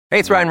Hey,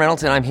 it's Ryan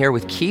Reynolds, and I'm here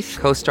with Keith,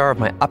 co-star of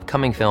my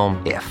upcoming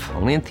film, If,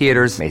 only in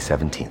theaters May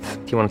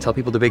 17th. Do you want to tell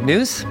people the big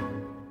news?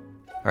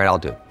 All right, I'll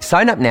do it.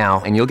 Sign up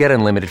now and you'll get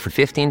unlimited for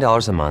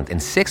 $15 a month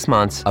and 6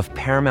 months of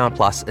Paramount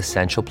Plus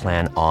Essential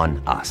Plan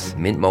on us.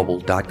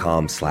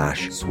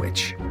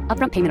 MintMobile.com/switch.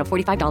 Upfront payment of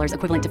 $45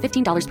 equivalent to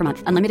 $15 per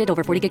month. Unlimited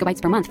over 40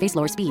 gigabytes per month. Face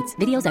lower speeds.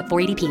 Videos at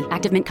 480p.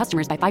 Active Mint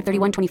customers by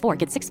 531.24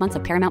 get 6 months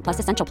of Paramount Plus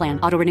Essential Plan.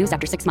 Auto renews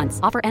after 6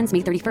 months. Offer ends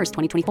May 31st,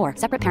 2024.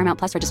 Separate Paramount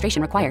Plus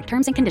registration required.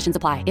 Terms and conditions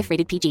apply if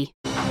rated PG.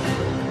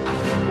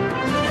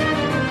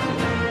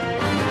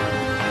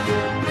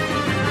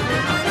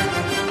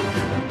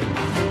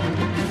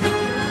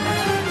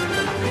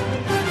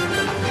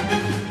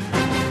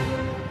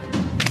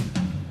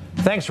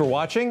 Thanks for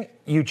watching.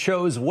 You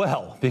chose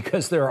well,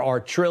 because there are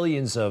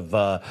trillions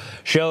of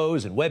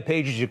shows and web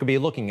pages you could be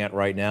looking at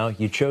right now.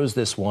 You chose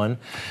this one,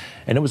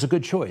 and it was a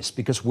good choice,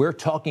 because we're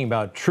talking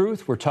about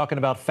truth. We're talking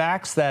about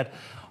facts that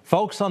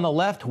folks on the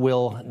left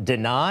will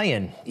deny,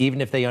 and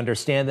even if they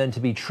understand them to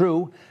be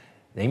true,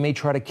 they may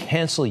try to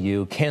cancel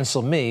you,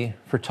 cancel me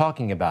for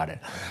talking about it.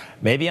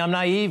 Maybe I'm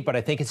naive, but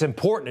I think it's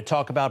important to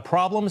talk about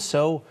problems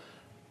so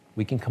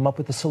we can come up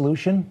with a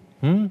solution.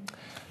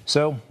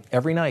 So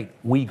every night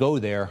we go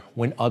there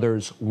when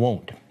others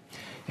won't.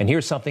 And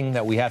here's something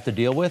that we have to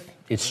deal with.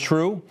 It's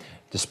true.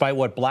 Despite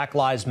what Black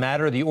Lives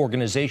Matter, the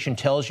organization,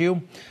 tells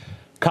you,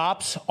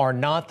 cops are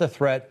not the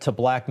threat to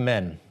black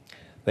men.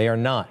 They are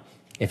not.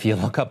 If you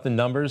look up the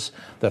numbers,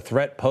 the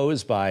threat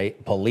posed by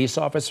police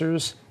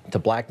officers to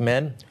black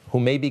men who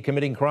may be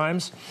committing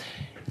crimes,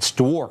 it's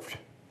dwarfed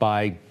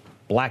by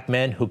black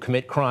men who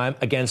commit crime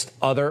against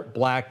other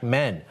black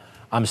men.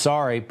 I'm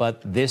sorry, but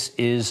this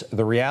is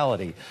the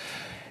reality.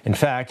 In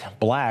fact,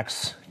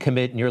 blacks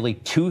commit nearly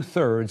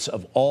 2/3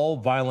 of all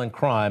violent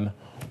crime,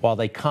 while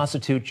they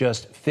constitute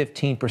just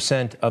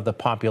 15% of the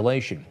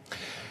population.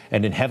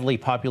 And in heavily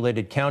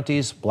populated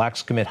counties,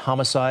 blacks commit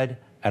homicide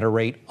at a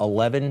rate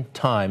 11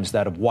 times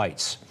that of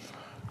whites.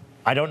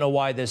 I don't know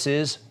why this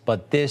is,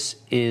 but this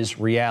is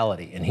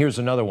reality. And here's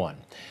another one.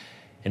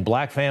 In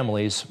black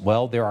families,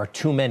 well, there are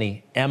too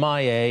many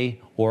MIA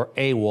or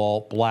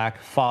AWOL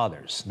black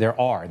fathers. There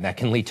are, and that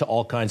can lead to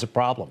all kinds of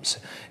problems.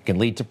 It can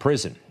lead to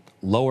prison,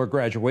 lower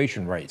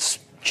graduation rates,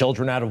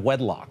 children out of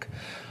wedlock.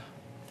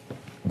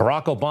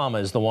 Barack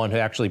Obama is the one who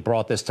actually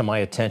brought this to my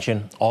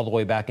attention all the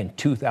way back in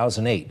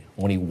 2008,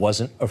 when he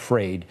wasn't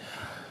afraid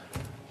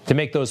to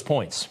make those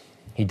points.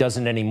 He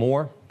doesn't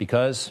anymore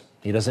because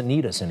he doesn't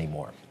need us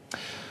anymore.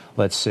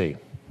 Let's see.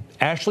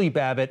 Ashley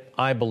Babbitt,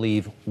 I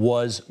believe,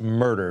 was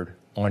murdered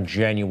on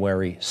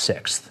January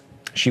 6th.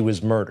 She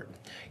was murdered.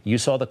 You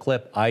saw the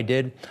clip. I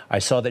did. I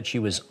saw that she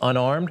was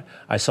unarmed.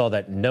 I saw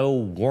that no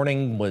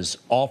warning was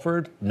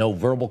offered, no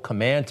verbal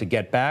command to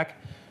get back.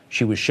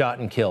 She was shot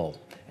and killed,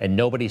 and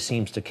nobody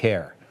seems to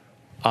care.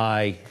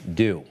 I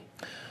do.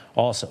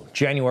 Also,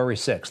 January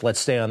 6th,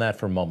 let's stay on that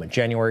for a moment.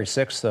 January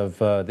 6th of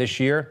this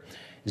year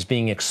is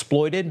being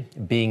exploited,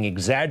 being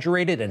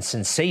exaggerated and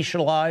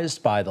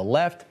sensationalized by the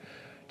left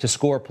to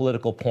score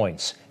political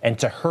points and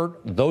to hurt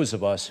those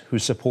of us who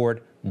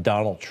support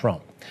Donald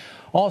Trump.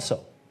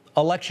 Also,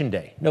 Election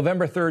Day,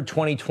 November 3rd,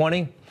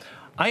 2020.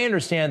 I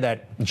understand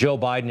that Joe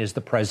Biden is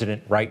the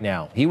president right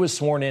now. He was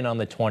sworn in on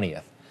the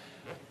 20th.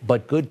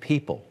 But good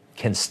people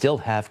can still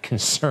have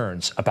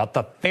concerns about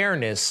the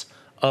fairness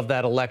of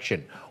that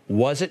election.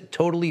 Was it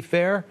totally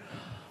fair?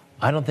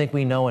 I don't think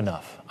we know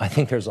enough. I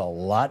think there's a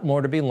lot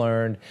more to be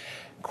learned.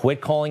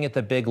 Quit calling it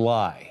the big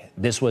lie.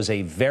 This was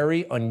a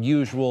very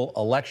unusual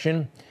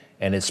election,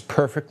 and it's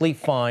perfectly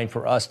fine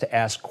for us to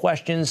ask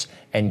questions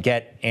and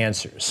get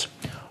answers.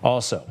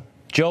 Also,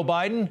 Joe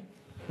Biden,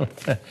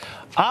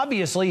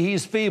 obviously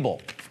he's feeble.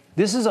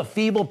 This is a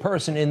feeble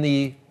person in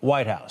the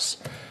White House.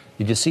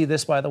 Did you see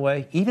this, by the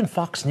way? Even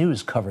Fox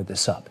News covered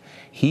this up.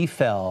 He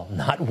fell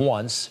not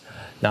once,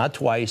 not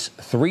twice,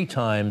 3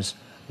 times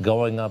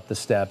going up the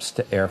steps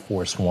to Air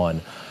Force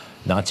One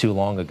not too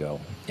long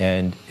ago,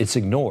 and it's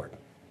ignored.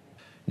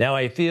 Now,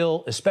 I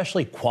feel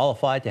especially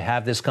qualified to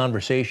have this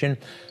conversation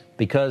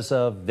because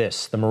of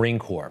this, the Marine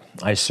Corps.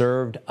 I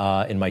served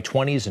in my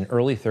 20s and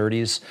early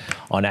 30s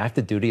on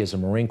active duty as a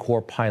Marine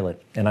Corps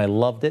pilot, and I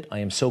loved it. I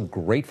am so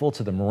grateful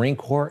to the Marine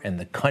Corps and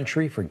the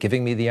country for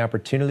giving me the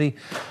opportunity.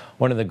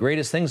 One of the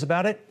greatest things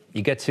about it,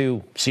 you get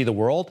to see the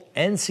world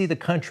and see the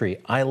country.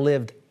 I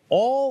lived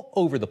all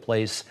over the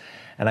place,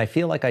 and I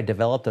feel like I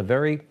developed a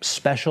very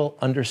special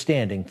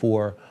understanding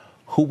for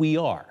who we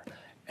are.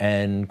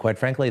 And quite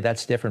frankly,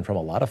 that's different from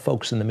a lot of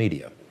folks in the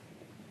media.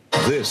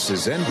 This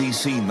is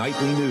NBC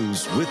Nightly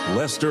News with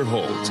Lester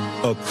Holt,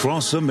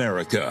 across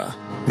America.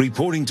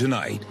 Reporting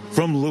tonight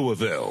from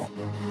Louisville.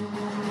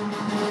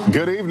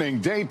 Good evening.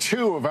 Day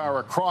 2 of our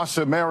Across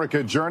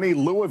America journey,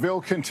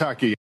 Louisville,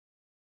 Kentucky.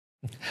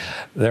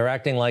 They're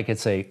acting like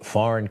it's a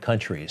foreign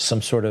country,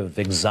 some sort of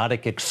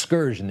exotic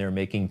excursion they're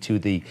making to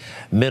the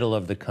middle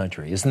of the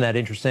country. Isn't that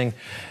interesting?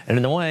 And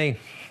in a way,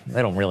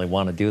 they don't really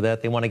want to do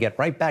that. They want to get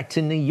right back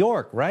to New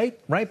York, right?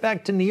 Right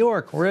back to New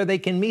York, where they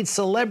can meet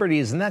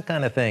celebrities and that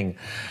kind of thing.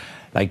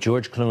 Like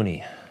George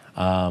Clooney.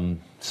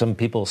 some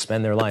people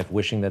spend their life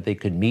wishing that they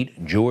could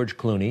meet George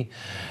Clooney,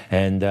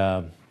 and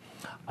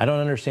I don't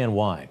understand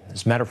why.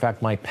 As a matter of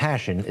fact, my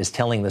passion is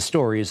telling the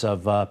stories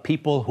of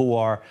people who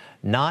are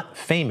not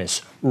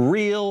famous,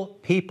 real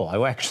people.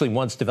 I actually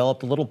once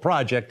developed a little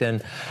project,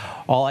 and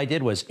all I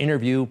did was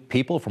interview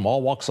people from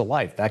all walks of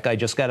life. That guy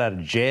just got out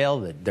of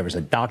jail. There was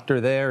a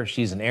doctor there.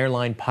 She's an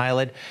airline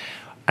pilot.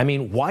 I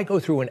mean, why go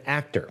through an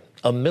actor,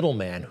 a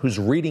middleman who's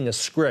reading a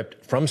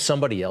script from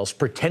somebody else,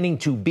 pretending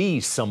to be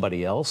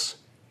somebody else?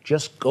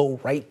 Just go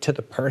right to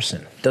the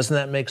person. Doesn't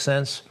that make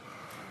sense?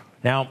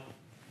 Now,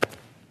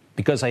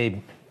 because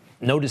I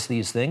noticed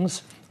these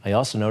things, I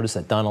also noticed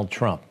that Donald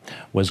Trump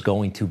was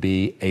going to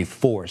be a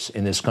force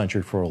in this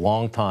country for a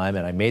long time,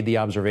 and I made the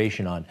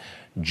observation on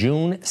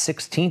June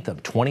 16th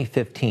of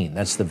 2015.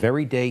 That's the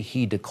very day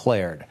he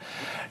declared.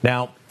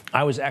 Now,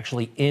 I was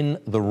actually in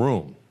the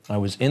room.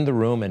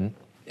 And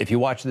if you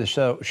watch this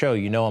show,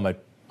 you know I'm a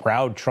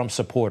proud Trump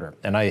supporter,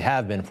 and I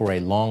have been for a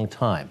long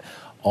time,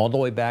 all the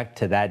way back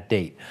to that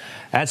date.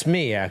 That's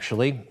me,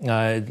 actually.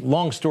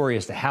 Long story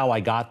as to how I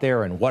got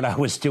there and what I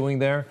was doing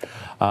there.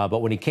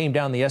 But when he came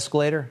down the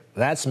escalator,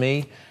 that's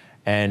me.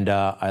 And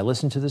I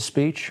listened to the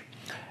speech.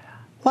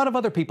 A lot of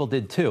other people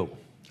did, too.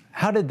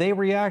 How did they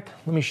react?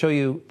 Let me show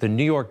you the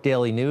New York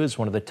Daily News,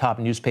 one of the top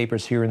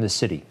newspapers here in the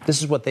city.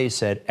 This is what they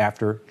said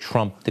after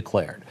Trump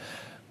declared.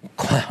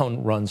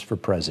 Clown runs for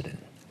president.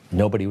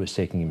 Nobody was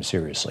taking him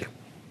seriously.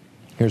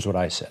 Here's what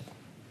I said.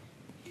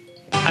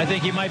 I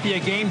think he might be a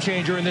game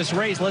changer in this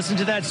race. Listen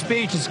to that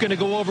speech. It's going to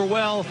go over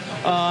well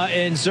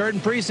in certain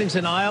precincts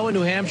in Iowa,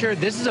 New Hampshire.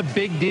 This is a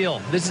big deal.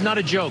 This is not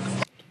a joke.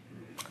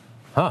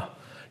 Now,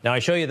 I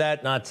show you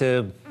that not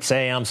to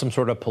say I'm some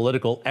sort of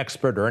political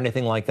expert or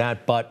anything like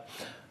that, but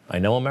I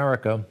know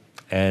America,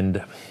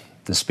 and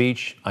the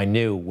speech I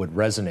knew would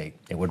resonate.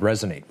 It would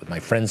resonate with my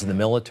friends in the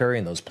military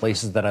and those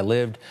places that I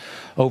lived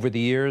over the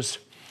years.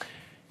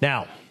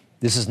 Now,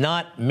 this is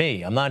not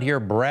me. I'm not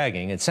here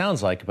bragging. It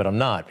sounds like it, but I'm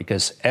not,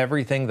 because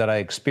everything that I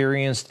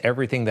experienced,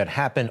 everything that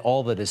happened,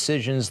 all the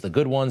decisions, the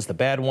good ones, the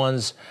bad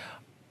ones,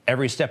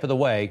 every step of the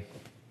way,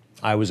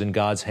 I was in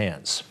God's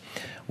hands.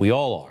 We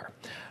all are.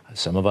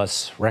 Some of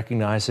us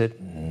recognize it,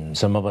 and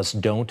some of us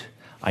don't.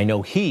 I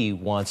know He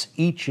wants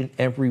each and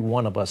every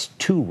one of us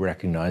to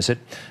recognize it,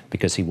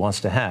 because He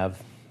wants to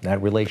have that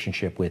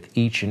relationship with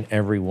each and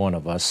every one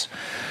of us.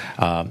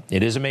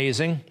 It is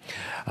amazing.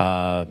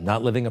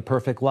 Not living a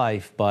perfect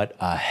life, but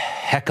a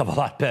heck of a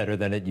lot better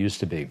than it used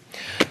to be.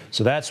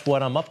 So that's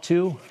what I'm up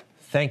to.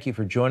 Thank you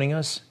for joining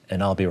us,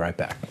 and I'll be right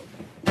back.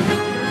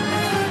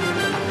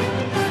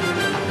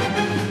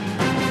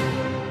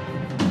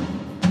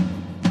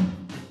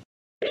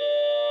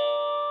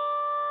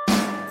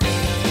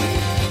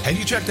 Have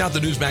you checked out the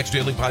Newsmax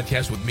Daily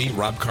Podcast with me,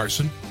 Rob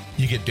Carson?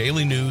 You get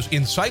daily news,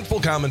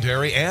 insightful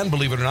commentary, and,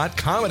 believe it or not,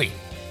 comedy.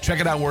 Check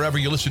it out wherever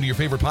you listen to your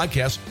favorite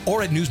podcasts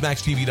or at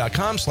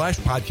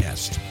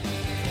newsmaxtv.com/podcast.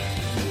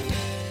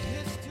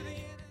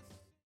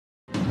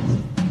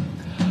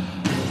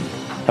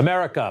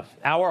 America,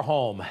 our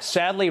home.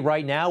 Sadly,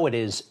 right now it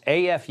is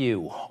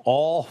AFU,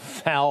 all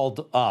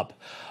fouled up.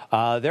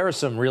 There are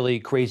some really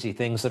crazy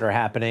things that are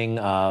happening,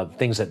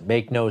 things that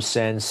make no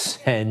sense,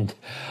 and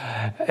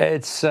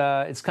it's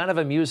kind of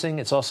amusing.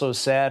 It's also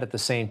sad at the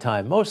same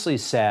time, mostly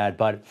sad,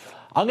 but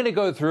I'm going to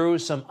go through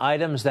some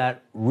items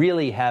that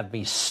really have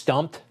me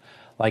stumped,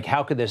 like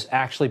how could this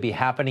actually be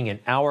happening in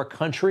our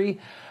country?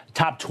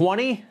 Top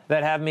 20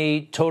 that have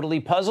me totally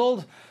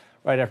puzzled.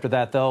 Right after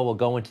that, though, we'll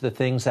go into the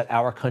things that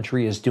our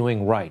country is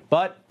doing right.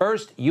 But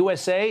first,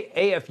 USA,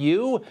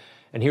 AFU.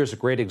 And here's a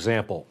great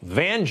example.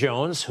 Van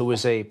Jones, who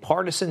is a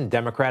partisan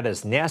Democrat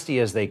as nasty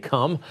as they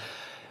come,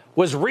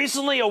 was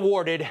recently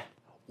awarded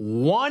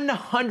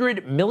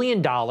 $100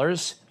 million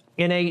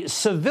in a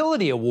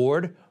civility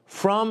award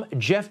from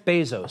Jeff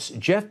Bezos.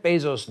 Jeff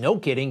Bezos, no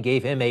kidding,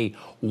 gave him a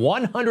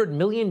 $100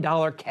 million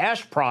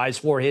cash prize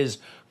for his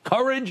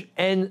courage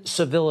and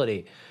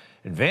civility.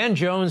 And Van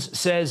Jones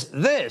says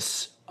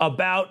this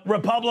about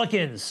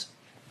Republicans.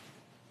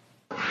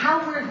 How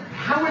were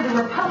the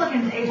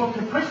Republicans able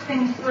to push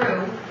things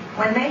through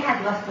when they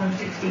had less than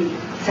 60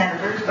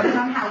 senators, but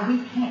somehow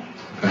we can't?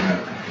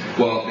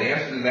 Well, the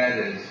answer to that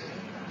is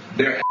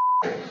they're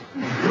assholes.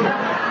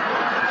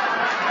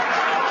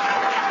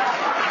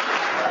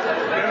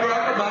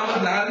 Barack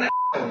Obama's not an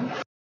asshole.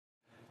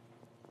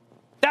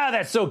 Ah,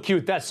 that's so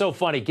cute. That's so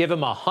funny. Give him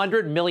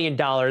 $100 million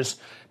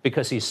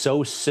because he's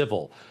so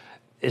civil.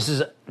 This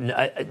is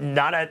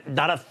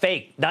not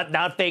fake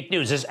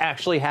news. This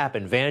actually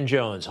happened. Van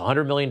Jones,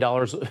 $100 million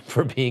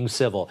for being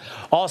civil.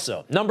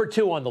 Also, number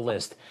 2 on the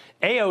list,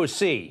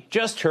 AOC.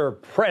 Just her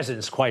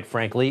presence, quite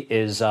frankly,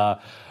 is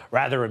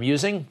rather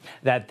amusing.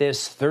 That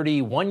this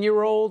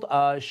 31-year-old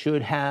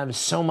should have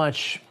so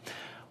much.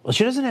 Well,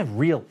 she doesn't have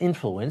real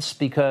influence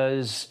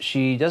because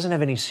she doesn't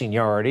have any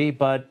seniority,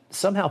 but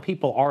somehow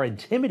people are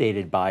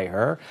intimidated by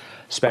her,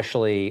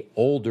 especially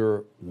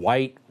older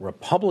white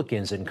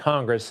Republicans in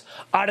Congress.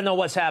 I don't know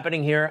what's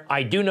happening here.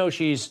 I do know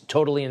she's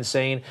totally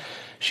insane.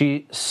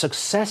 She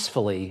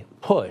successfully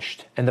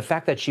pushed, and the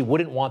fact that she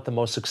wouldn't want the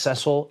most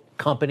successful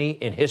company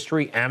in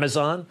history,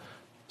 Amazon,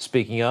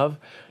 speaking of,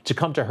 to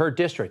come to her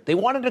district. They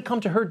wanted to come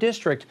to her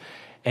district,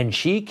 and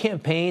she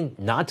campaigned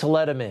not to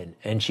let them in,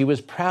 and she was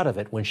proud of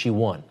it when she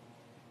won.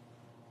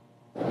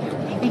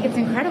 I think it's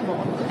incredible.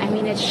 I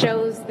mean, it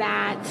shows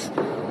that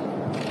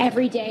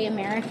everyday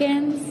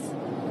Americans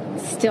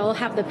still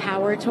have the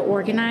power to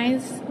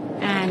organize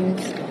and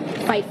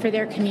fight for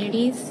their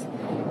communities,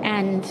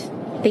 and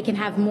they can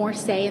have more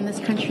say in this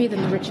country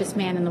than the richest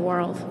man in the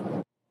world.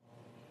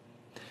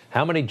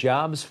 How many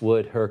jobs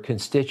would her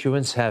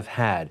constituents have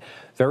had?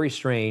 Very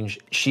strange.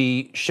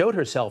 She showed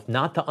herself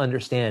not to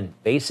understand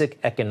basic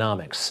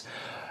economics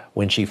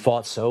when she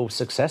fought so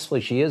successfully.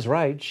 She is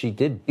right. She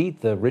did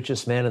beat the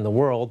richest man in the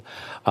world,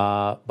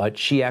 but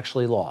she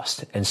actually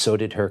lost, and so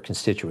did her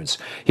constituents.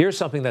 Here's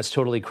something that's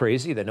totally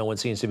crazy that no one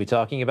seems to be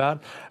talking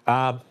about.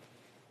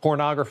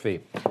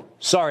 Pornography.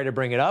 Sorry to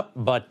bring it up,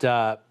 but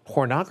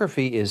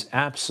pornography is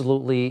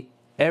absolutely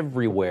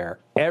everywhere.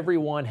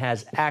 Everyone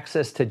has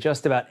access to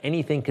just about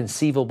anything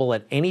conceivable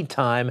at any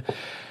time.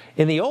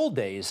 In the old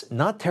days,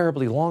 not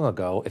terribly long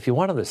ago, if you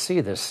wanted to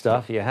see this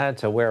stuff, you had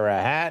to wear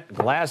a hat,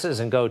 glasses,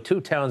 and go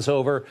 2 towns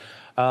over,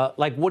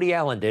 like Woody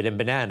Allen did in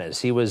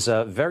Bananas. He was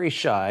very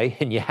shy,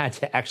 and you had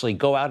to actually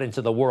go out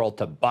into the world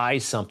to buy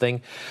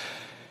something.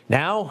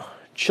 Now,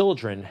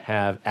 children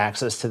have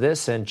access to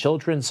this, and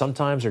children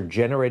sometimes are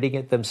generating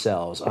it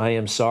themselves. I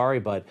am sorry,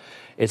 but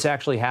it's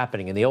actually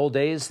happening. In the old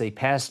days, they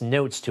passed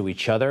notes to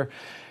each other,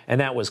 and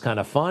that was kind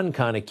of fun,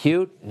 kind of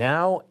cute.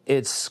 Now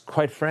it's,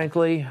 quite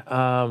frankly,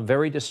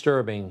 very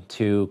disturbing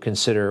to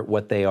consider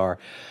what they are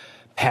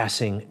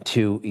passing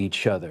to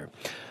each other.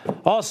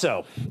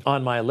 Also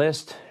on my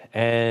list,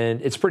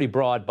 and it's pretty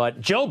broad, but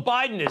Joe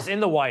Biden is in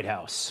the White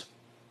House.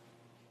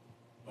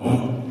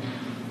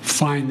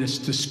 Find this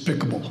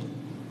despicable.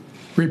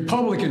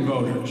 Republican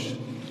voters.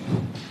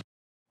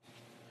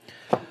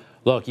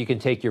 Look, you can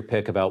take your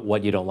pick about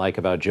what you don't like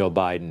about Joe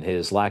Biden,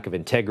 his lack of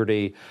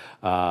integrity,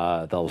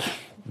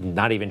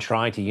 not even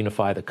trying to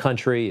unify the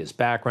country, his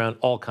background,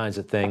 all kinds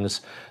of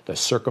things, the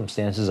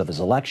circumstances of his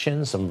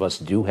election. Some of us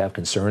do have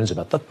concerns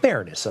about the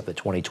fairness of the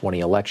 2020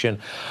 election.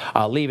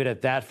 I'll leave it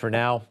at that for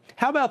now.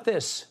 How about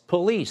this?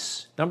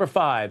 Police, number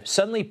 5,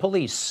 suddenly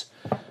police,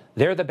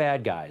 they're the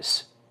bad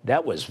guys.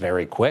 That was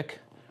very quick.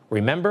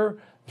 Remember?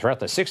 Throughout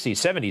the 60s,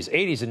 70s,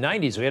 80s, and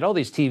 90s, we had all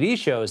these TV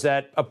shows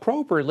that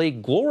appropriately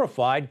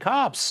glorified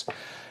cops.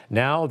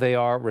 Now they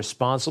are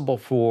responsible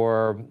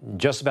for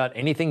just about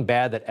anything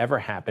bad that ever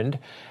happened.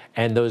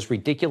 And those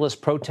ridiculous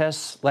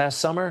protests last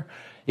summer,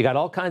 you got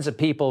all kinds of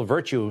people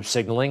virtue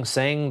signaling,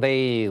 saying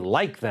they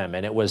like them,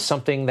 and it was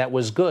something that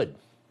was good.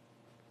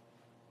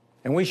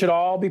 And we should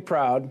all be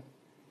proud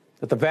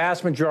that the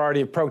vast majority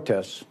of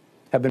protests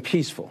have been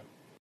peaceful.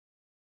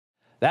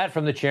 That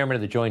from the chairman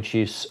of the Joint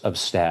Chiefs of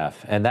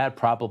Staff, and that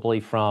probably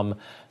from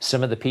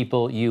some of the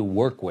people you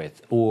work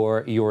with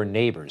or your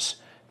neighbors.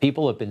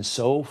 People have been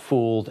so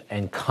fooled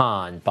and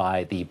conned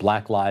by the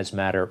Black Lives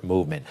Matter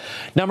movement.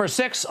 Number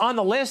 6 on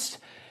the list,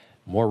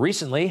 more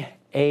recently,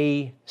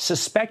 a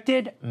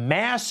suspected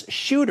mass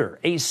shooter,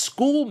 a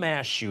school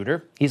mass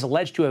shooter. He's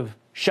alleged to have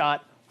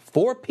shot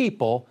 4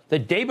 people the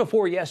day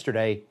before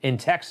yesterday in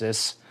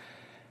Texas,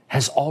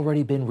 has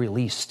already been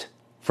released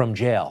from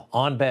jail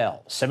on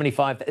bail.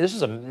 75. This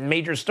is a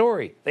major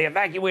story. They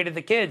evacuated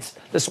the kids.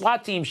 The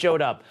SWAT team showed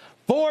up.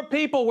 4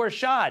 people were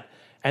shot,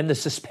 and the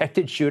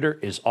suspected shooter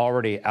is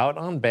already out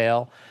on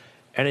bail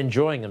and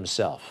enjoying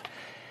himself.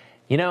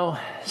 You know,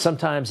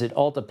 sometimes it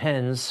all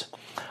depends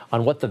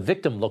on what the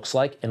victim looks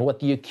like and what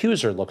the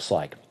accuser looks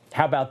like.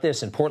 How about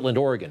this in Portland,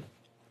 Oregon?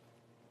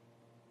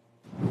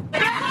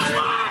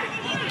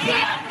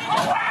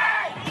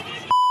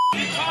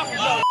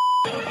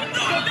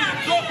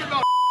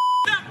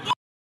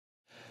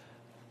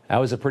 That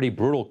was a pretty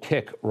brutal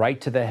kick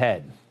right to the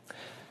head.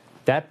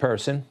 That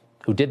person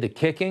who did the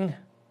kicking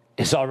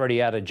is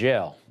already out of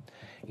jail.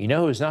 You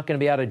know who's not going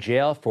to be out of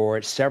jail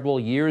for several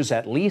years,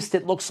 at least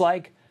it looks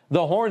like?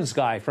 The Horns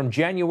guy from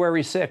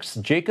January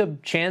 6th.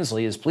 Jacob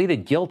Chansley has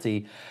pleaded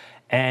guilty,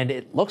 and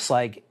it looks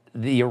like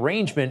the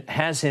arrangement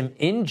has him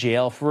in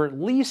jail for at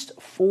least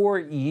 4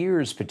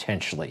 years,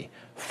 potentially.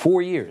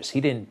 4 years.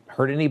 He didn't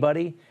hurt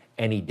anybody,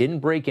 and he didn't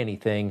break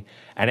anything.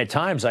 And at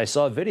times, I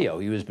saw a video.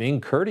 He was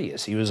being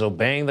courteous. He was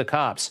obeying the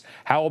cops.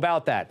 How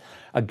about that?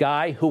 A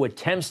guy who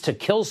attempts to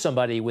kill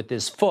somebody with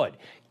his foot,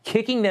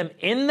 kicking them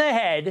in the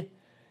head,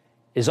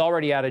 is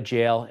already out of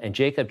jail. And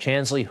Jacob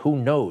Chansley, who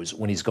knows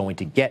when he's going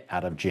to get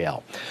out of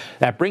jail?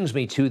 That brings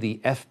me to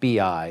the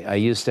FBI. I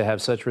used to have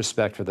such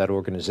respect for that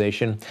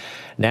organization.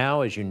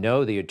 Now, as you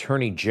know, the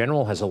Attorney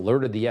General has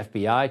alerted the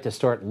FBI to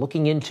start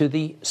looking into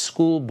the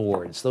school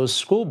boards. Those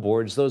school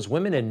boards, those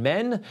women and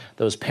men,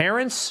 those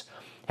parents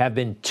have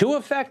been too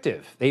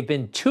effective. They've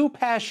been too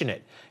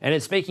passionate. And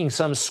it's making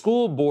some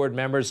school board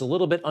members a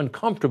little bit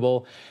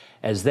uncomfortable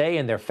as they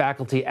and their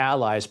faculty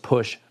allies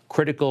push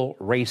critical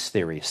race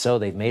theory. So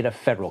they've made a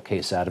federal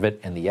case out of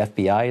it, and the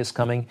FBI is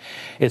coming.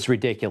 It's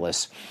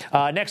ridiculous.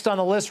 Next on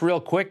the list,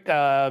 real quick,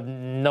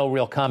 no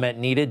real comment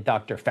needed.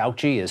 Dr.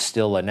 Fauci is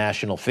still a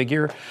national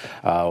figure.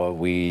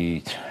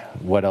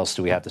 What else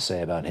do we have to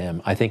say about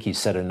him? I think he's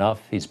said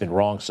enough. He's been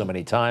wrong so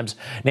many times.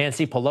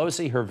 Nancy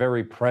Pelosi, her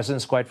very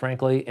presence, quite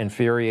frankly,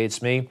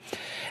 infuriates me.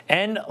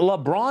 And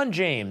LeBron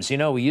James, you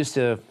know, we used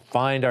to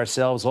find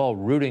ourselves all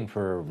rooting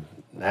for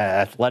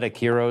athletic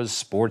heroes,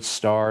 sports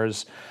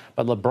stars.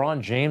 But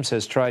LeBron James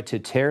has tried to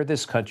tear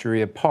this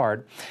country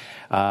apart,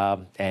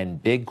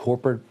 and big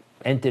corporate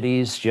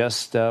entities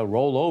just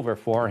roll over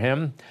for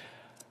him.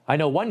 I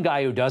know one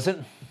guy who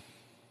doesn't.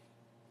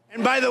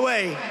 And by the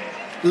way,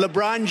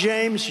 LeBron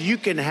James, you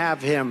can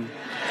have him.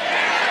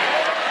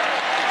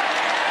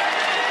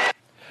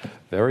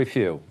 Very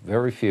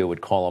few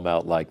would call him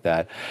out like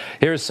that.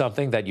 Here's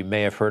something that you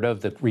may have heard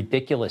of, the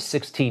ridiculous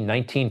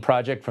 1619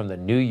 Project from the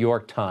New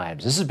York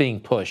Times. This is being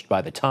pushed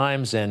by the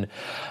Times and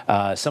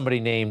somebody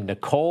named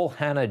Nicole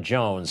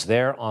Hannah-Jones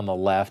there on the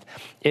left.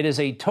 It is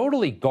a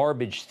totally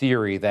garbage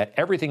theory that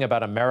everything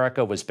about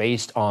America was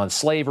based on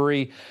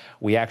slavery.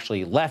 We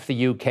actually left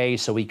the UK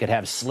so we could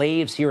have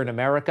slaves here in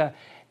America.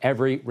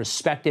 Every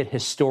respected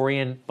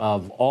historian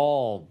of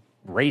all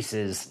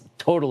races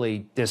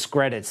totally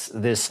discredits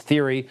this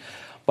theory,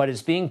 but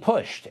it's being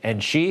pushed.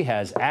 And she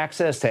has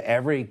access to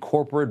every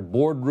corporate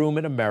boardroom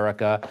in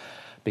America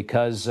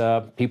because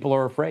people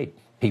are afraid.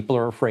 People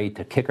are afraid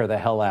to kick her the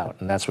hell out,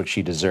 and that's what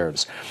she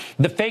deserves.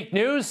 The fake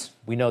news,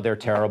 we know they're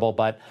terrible,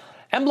 but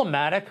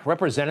emblematic,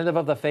 representative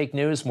of the fake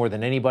news more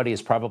than anybody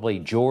is probably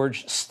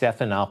George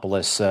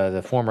Stephanopoulos,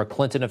 the former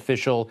Clinton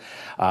official,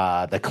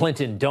 the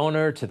Clinton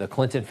donor to the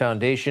Clinton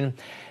Foundation.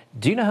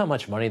 Do you know how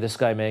much money this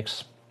guy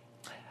makes?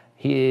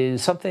 He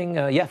is something,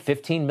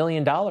 $15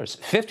 million.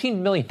 $15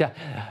 million,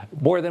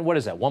 more than, what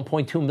is that,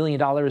 $1.2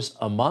 million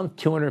a month,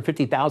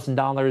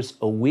 $250,000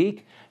 a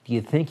week? Do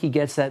you think he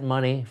gets that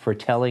money for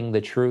telling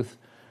the truth?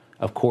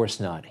 Of course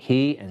not.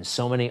 He and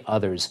so many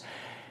others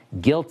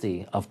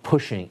guilty of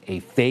pushing a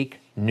fake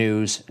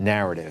news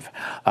narrative.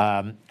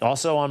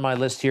 Also on my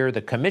list here,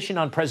 the Commission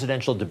on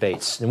Presidential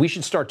Debates. And we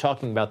should start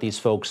talking about these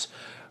folks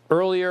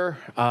earlier,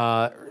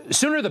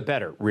 sooner the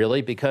better,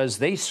 really, because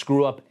they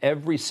screw up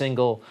every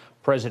single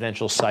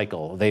presidential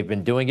cycle. They've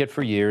been doing it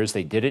for years.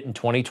 They did it in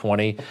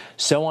 2020.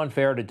 So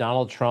unfair to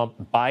Donald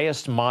Trump,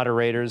 biased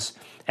moderators.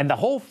 And the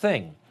whole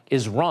thing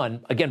is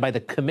run, again, by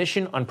the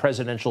Commission on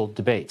Presidential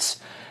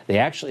Debates.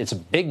 It's a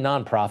big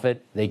nonprofit.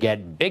 They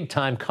get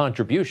big-time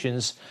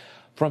contributions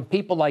from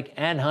people like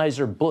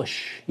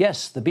Anheuser-Busch.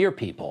 Yes, the beer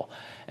people.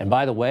 And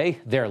by the way,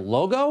 their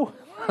logo,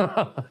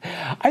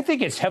 I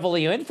think it's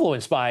heavily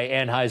influenced by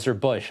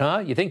Anheuser-Busch,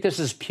 huh? You think this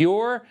is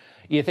pure?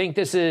 You think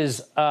this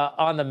is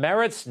on the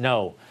merits?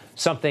 No.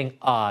 Something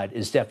odd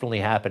is definitely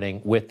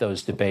happening with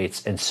those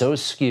debates, and so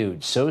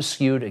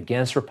skewed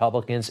against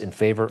Republicans in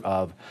favor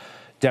of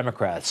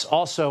Democrats.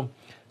 Also,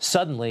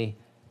 suddenly,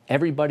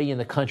 everybody in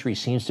the country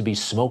seems to be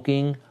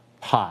smoking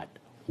pot,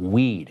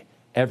 weed,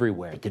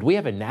 everywhere. Did we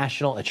have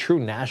a true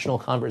national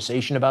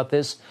conversation about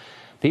this?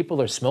 People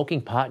are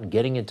smoking pot and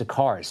getting into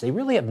cars. They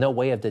really have no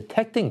way of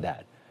detecting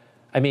that.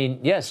 I mean,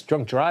 yes,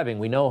 drunk driving,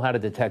 we know how to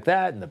detect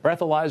that, and the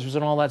breathalyzers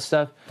and all that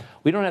stuff.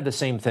 We don't have the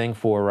same thing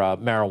for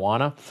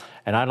marijuana,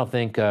 and I don't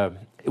think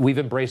we've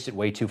embraced it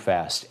way too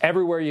fast.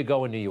 Everywhere you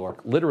go in New York,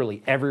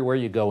 literally everywhere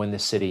you go in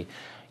this city,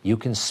 you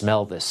can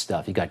smell this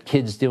stuff. You got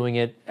kids doing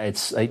it. I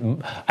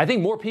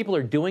think more people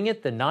are doing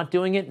it than not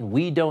doing it, and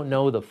we don't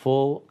know the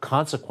full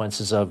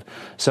consequences of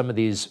some of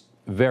these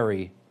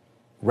very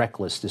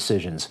reckless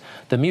decisions.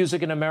 The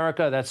music in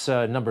America, that's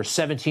number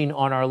 17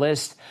 on our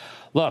list.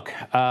 Look,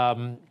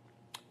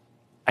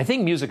 I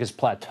think music has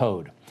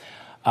plateaued.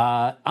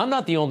 I'm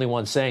not the only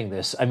one saying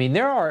this. I mean,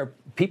 there are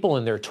people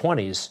in their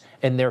 20s,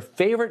 and their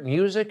favorite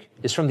music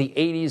is from the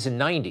 80s and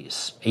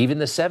 90s, even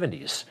the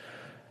 70s.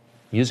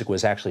 Music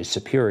was actually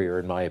superior,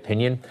 in my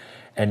opinion.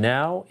 And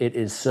now it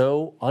is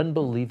so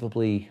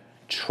unbelievably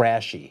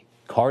trashy.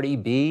 Cardi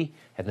B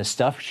and the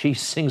stuff she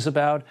sings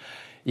about,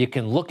 you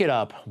can look it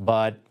up.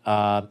 But,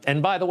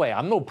 and by the way,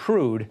 I'm no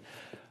prude,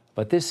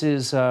 but this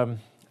is a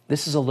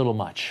little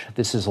much.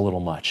 This is a little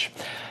much.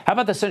 How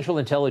about the Central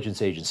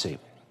Intelligence Agency?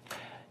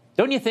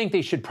 Don't you think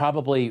they should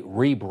probably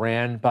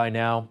rebrand by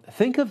now?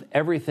 Think of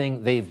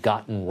everything they've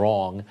gotten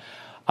wrong.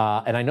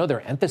 And I know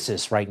their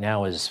emphasis right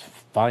now is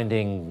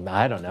finding,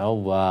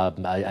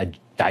 a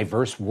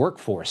diverse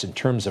workforce in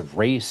terms of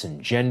race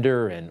and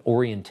gender and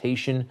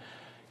orientation.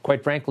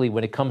 Quite frankly,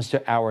 when it comes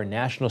to our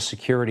national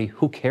security,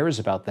 who cares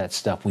about that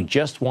stuff? We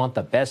just want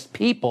the best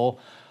people.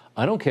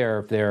 I don't care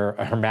if they're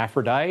a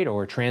hermaphrodite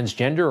or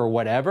transgender or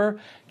whatever,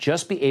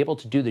 just be able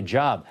to do the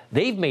job.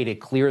 They've made it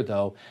clear,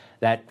 though,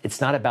 that it's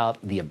not about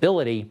the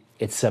ability,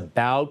 it's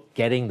about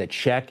getting the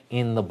check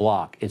in the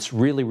block. It's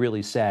really,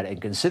 really sad.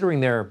 And considering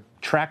their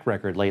track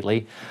record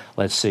lately,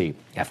 let's see,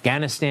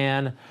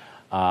 Afghanistan,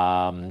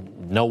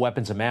 no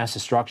weapons of mass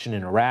destruction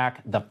in Iraq,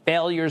 the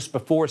failures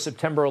before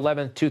September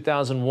 11th,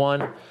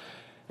 2001,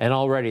 and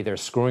already they're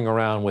screwing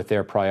around with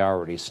their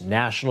priorities.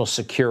 National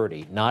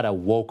security, not a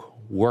woke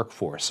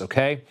workforce,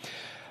 okay?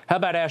 How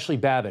about Ashley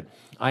Babbitt?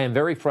 I am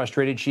very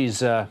frustrated.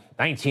 She's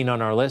 19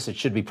 on our list. It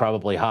should be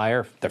probably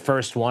higher. The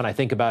first one, I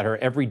think about her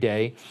every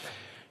day.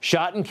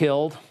 Shot and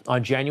killed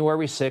on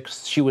January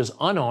 6th. She was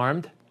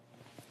unarmed.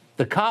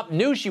 The cop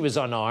knew she was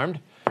unarmed,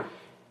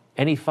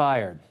 and he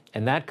fired.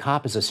 And that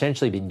cop has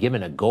essentially been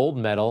given a gold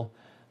medal.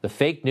 The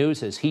fake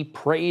news is he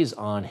preys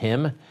on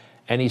him,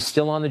 and he's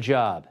still on the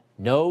job.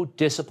 No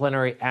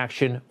disciplinary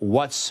action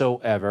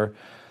whatsoever.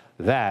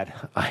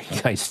 That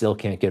I still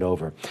can't get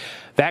over.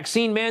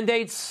 Vaccine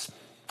mandates.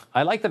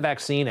 I like the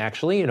vaccine,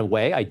 actually, in a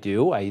way. I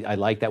do. I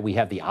like that we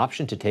have the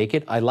option to take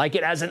it. I like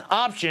it as an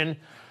option,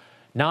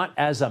 not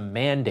as a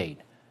mandate.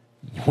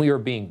 We are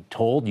being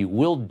told you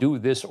will do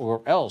this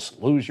or else.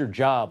 Lose your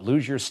job,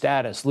 lose your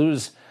status,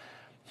 lose...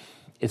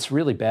 It's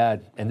really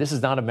bad. And this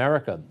is not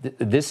America.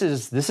 This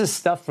is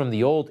stuff from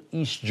the old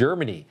East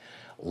Germany.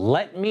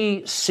 Let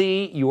me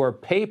see your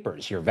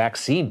papers, your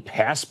vaccine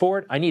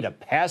passport. I need a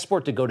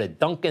passport to go to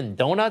Dunkin'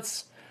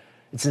 Donuts.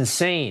 It's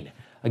insane.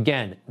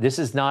 Again, this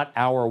is not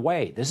our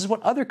way. This is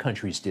what other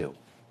countries do.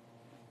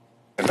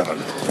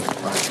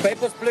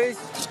 Papers,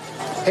 please.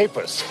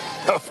 Papers.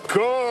 Of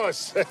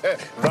course.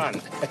 Run.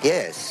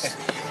 Yes.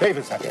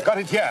 Papers. Yeah. Got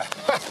it here.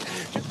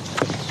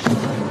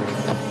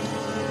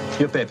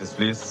 Your papers,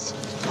 please.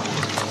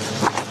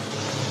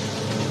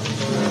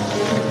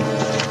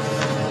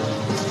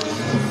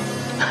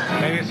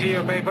 May we see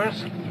your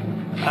papers?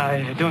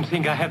 I don't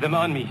think I have them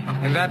on me.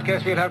 In that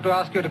case, we'll have to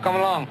ask you to come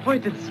along.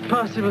 Wait, it's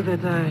possible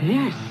that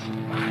yes.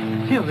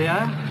 Here they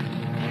are.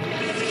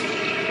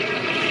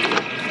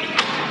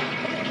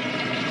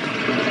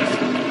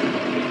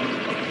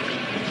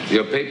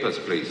 Your papers,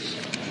 please.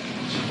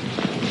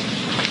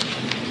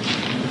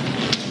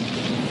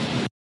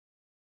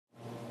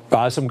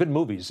 Some good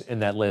movies in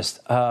that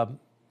list.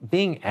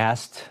 Being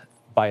asked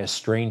by a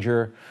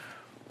stranger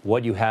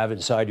what you have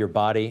inside your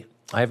body,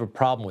 I have a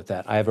problem with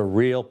that. I have a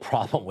real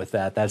problem with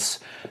that. That's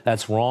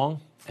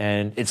wrong,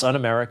 and it's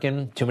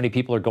un-American. Too many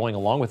people are going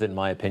along with it, in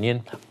my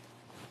opinion.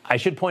 I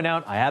should point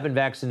out, I haven't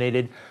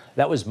vaccinated.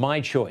 That was my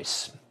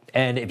choice.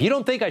 And if you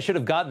don't think I should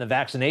have gotten the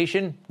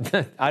vaccination,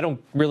 I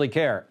don't really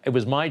care. It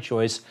was my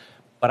choice,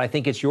 but I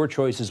think it's your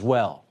choice as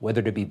well,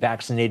 whether to be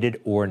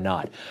vaccinated or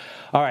not.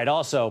 All right,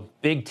 also,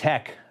 big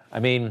tech. I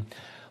mean,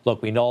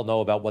 look, we all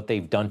know about what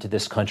they've done to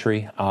this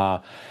country.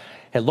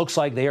 It looks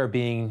like they are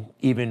being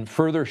even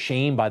further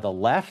shamed by the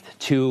left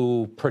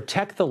to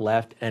protect the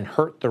left and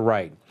hurt the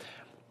right.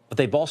 But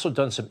they've also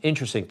done some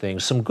interesting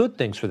things, some good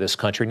things for this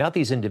country, not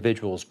these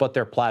individuals, but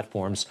their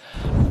platforms.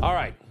 All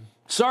right.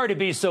 Sorry to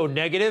be so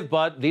negative,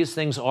 but these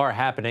things are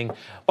happening.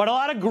 But a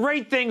lot of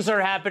great things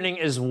are happening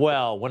as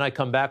well. When I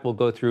come back, we'll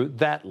go through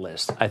that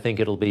list. I think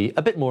it'll be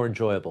a bit more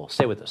enjoyable.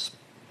 Stay with us.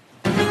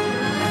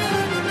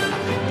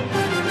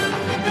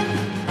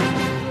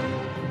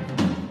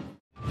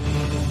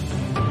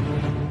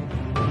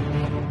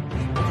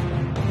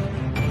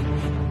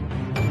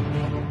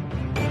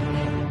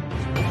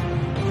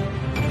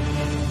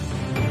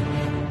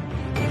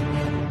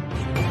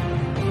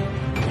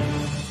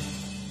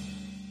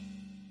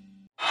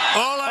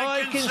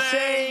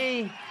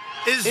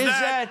 Is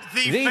that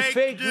the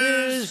fake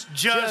news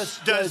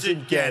just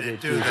doesn't get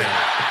it, do they?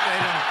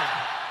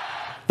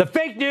 The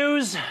fake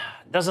news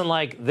doesn't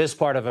like this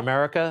part of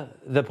America,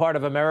 the part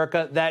of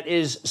America that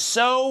is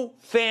so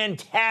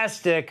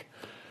fantastic,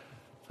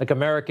 like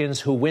Americans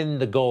who win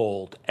the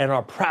gold and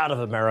are proud of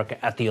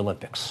America at the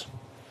Olympics.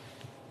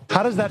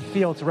 How does that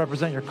feel to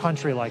represent your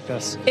country like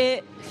this?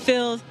 It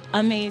feels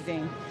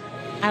amazing.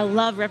 I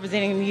love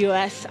representing the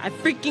U.S. I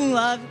freaking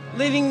love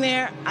living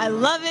there. I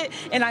love it,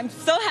 and I'm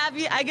so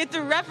happy I get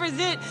to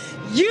represent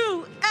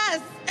USA.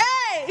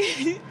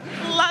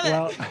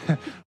 Love it.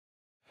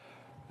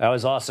 That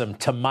was awesome.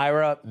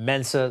 Tamyra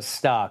Mensah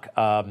Stock,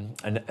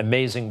 an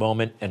amazing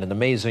moment and an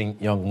amazing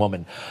young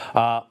woman.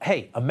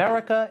 Hey,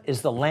 America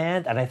is the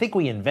land, and I think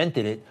we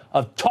invented it,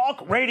 of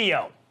talk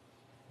radio.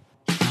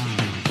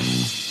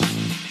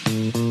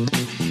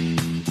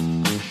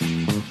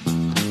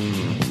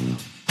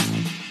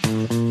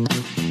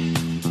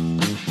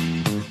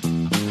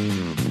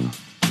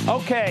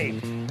 Okay,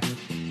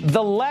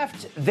 the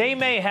left, they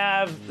may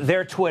have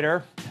their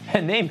Twitter,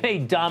 and they may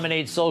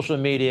dominate social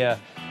media,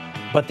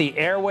 but the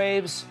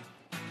airwaves,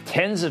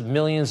 tens of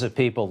millions of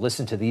people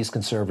listen to these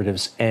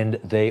conservatives, and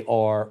they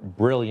are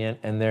brilliant,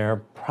 and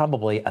they're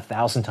probably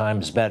 1,000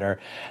 times better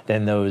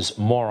than those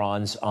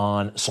morons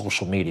on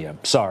social media.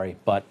 Sorry,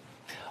 but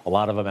a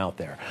lot of them out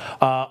there.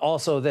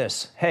 Also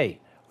this, hey,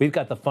 we've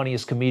got the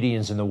funniest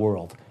comedians in the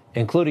world,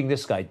 including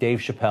this guy, Dave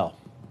Chappelle.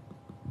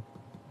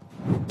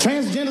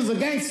 Transgenders are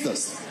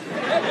gangsters.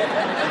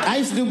 I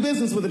used to do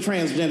business with a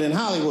transgender in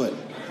Hollywood.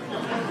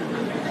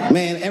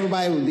 Man,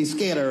 everybody would be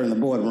scared of her in the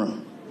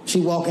boardroom. She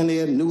walk in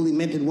there, newly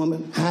minted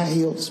woman, high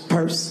heels,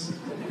 purse.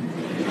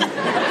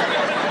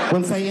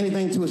 Wouldn't say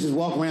anything to her, just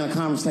walk around the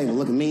conference table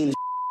looking mean as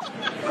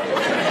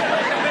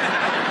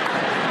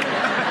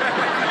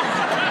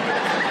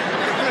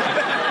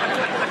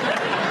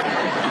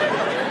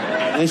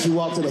And then she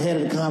walked to the head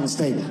of the conference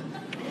table,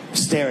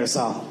 stare at us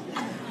all,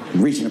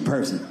 reaching a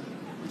person.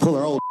 pull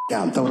her old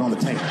out and throw it on the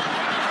table.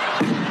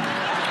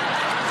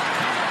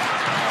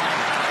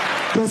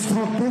 Let's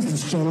talk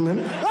business,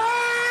 gentlemen.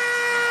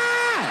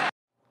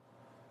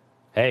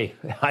 Hey,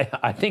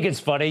 I think it's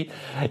funny.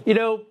 You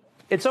know,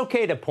 it's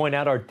okay to point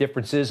out our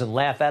differences and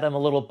laugh at them a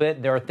little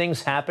bit. There are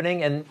things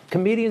happening, and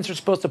comedians are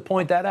supposed to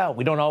point that out.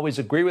 We don't always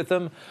agree with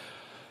them.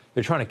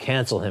 They're trying to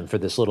cancel him for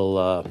this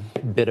little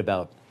bit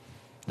about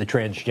the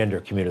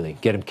transgender community.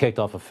 Get him kicked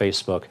off of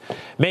Facebook.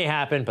 May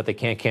happen, but they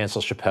can't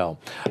cancel Chappelle.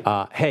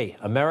 Hey,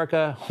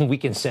 America, we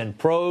can send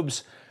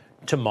probes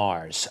to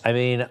Mars. I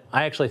mean,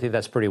 I actually think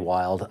that's pretty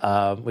wild.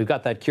 We've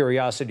got that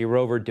Curiosity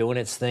rover doing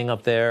its thing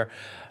up there.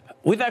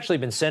 We've actually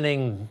been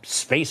sending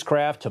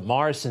spacecraft to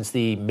Mars since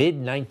the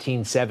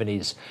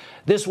mid-1970s.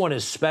 This one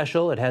is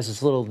special. It has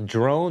this little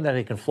drone that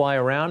it can fly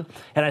around.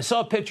 And I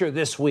saw a picture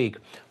this week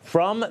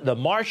from the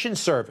Martian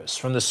surface,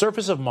 from the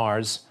surface of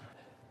Mars.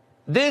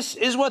 This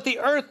is what the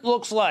Earth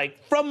looks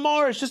like from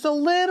Mars, just a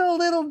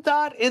little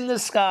dot in the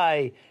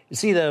sky. You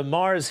see the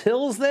Mars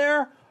hills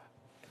there?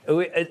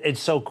 It's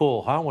so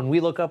cool, huh? When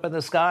we look up in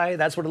the sky,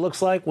 that's what it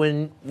looks like.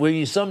 When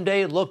we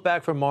someday look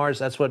back from Mars,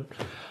 that's what...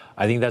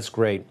 I think that's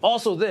great.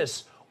 Also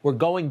we're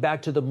going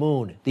back to the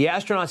moon. The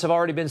astronauts have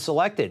already been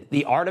selected.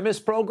 The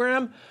Artemis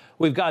program,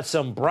 we've got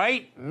some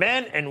bright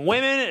men and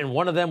women, and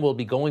one of them will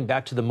be going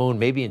back to the moon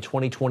maybe in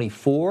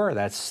 2024.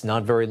 That's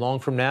not very long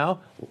from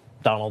now.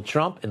 Donald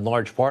Trump, in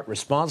large part,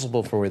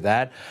 responsible for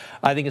that.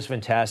 I think it's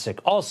fantastic.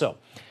 Also,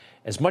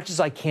 as much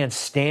as I can't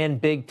stand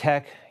big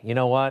tech, you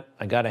know what?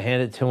 I got to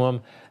hand it to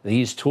them.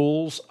 These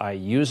tools, I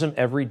use them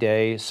every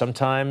day.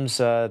 Sometimes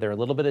they're a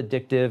little bit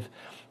addictive.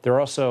 They're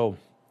also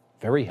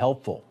very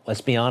helpful. Let's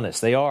be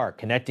honest. They are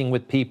connecting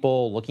with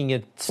people, looking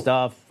at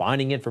stuff,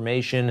 finding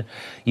information.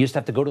 You used to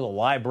have to go to the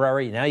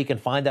library. Now you can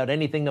find out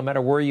anything no matter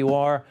where you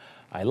are.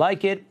 I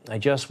like it. I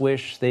just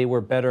wish they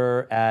were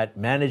better at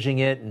managing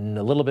it and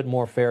a little bit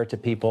more fair to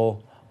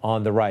people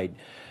on the right,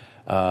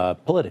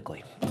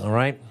 politically. All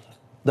right.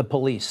 The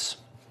police.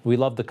 We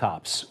love the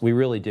cops. We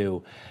really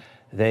do.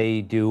 They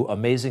do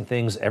amazing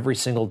things every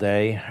single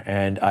day,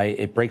 and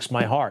it breaks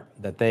my heart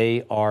that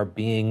they are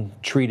being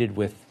treated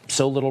with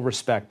so little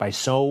respect by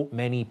so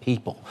many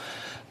people.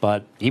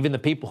 But even the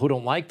people who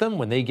don't like them,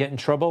 when they get in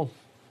trouble,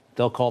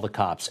 they'll call the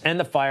cops and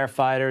the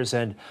firefighters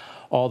and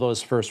all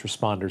those first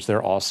responders.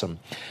 They're awesome.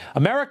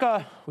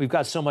 America, we've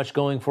got so much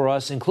going for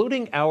us,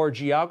 including our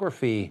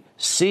geography.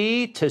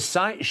 Sea to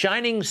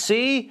shining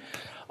sea.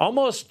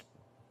 Almost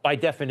by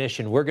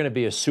definition, we're going to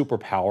be a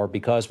superpower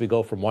because we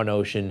go from one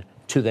ocean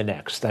to the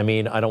next. I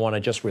mean, I don't want to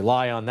just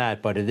rely on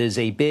that, but it is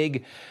a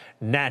big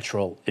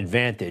natural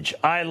advantage.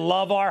 I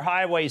love our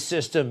highway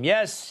system.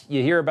 Yes,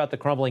 you hear about the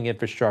crumbling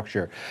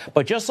infrastructure.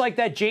 But just like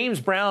that James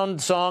Brown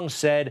song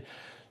said,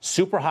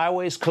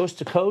 superhighways coast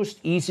to coast,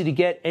 easy to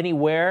get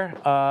anywhere.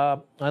 I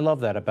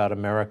love that about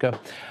America.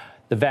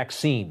 The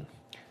vaccine.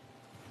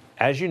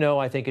 As you know,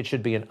 I think it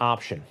should be an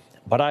option.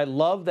 But I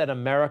love that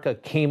America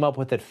came up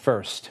with it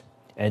first.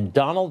 And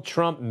Donald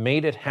Trump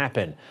made it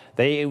happen.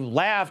 They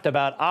laughed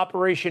about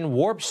Operation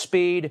Warp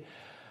Speed.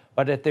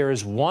 But if there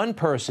is one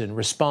person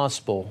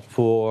responsible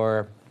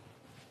for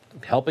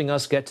helping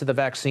us get to the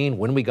vaccine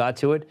when we got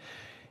to it,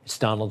 it's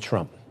Donald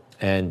Trump.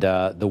 And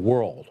the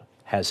world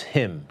has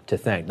him to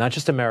thank. Not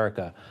just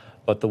America,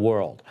 but the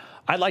world.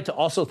 I'd like to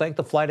also thank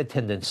the flight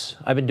attendants.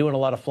 I've been doing a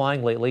lot of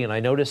flying lately, and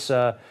I notice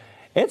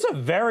it's a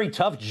very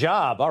tough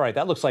job. All right,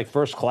 that looks like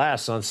first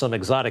class on some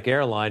exotic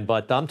airline,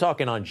 but I'm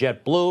talking on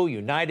JetBlue,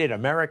 United,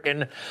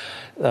 American,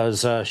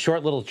 those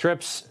short little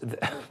trips.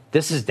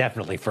 This is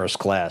definitely first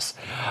class.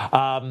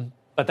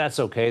 But that's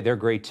okay. They're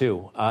great,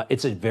 too.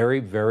 It's a very,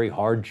 very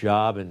hard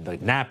job, and the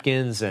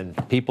napkins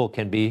and people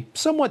can be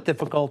somewhat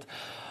difficult.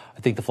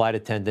 I think the flight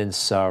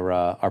attendants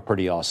are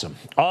pretty awesome.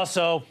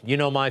 Also, you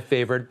know my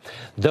favorite,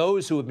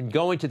 those who have been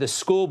going to the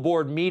school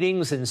board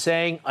meetings and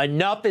saying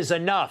enough is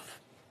enough.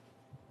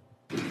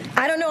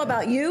 I don't know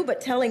about you,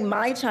 but telling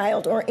my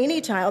child or any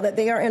child that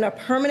they are in a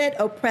permanent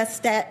oppressed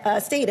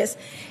status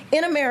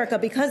in America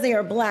because they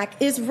are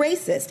black is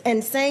racist.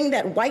 And saying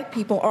that white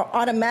people are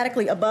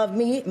automatically above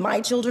me,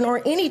 my children,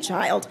 or any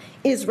child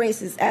is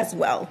racist as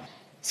well.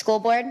 School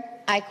board,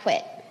 I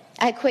quit.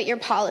 I quit your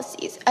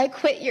policies. I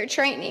quit your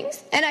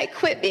trainings. And I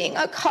quit being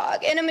a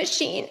cog in a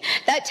machine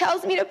that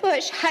tells me to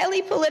push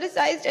highly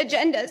politicized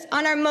agendas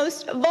on our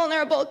most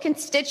vulnerable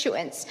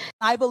constituents.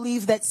 I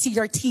believe that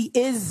CRT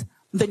is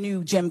the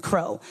new Jim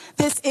Crow.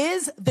 This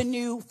is the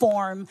new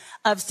form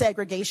of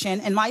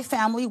segregation, and my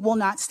family will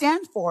not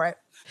stand for it.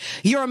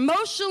 You're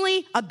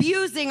emotionally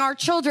abusing our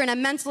children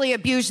and mentally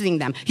abusing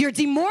them. You're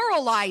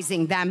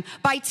demoralizing them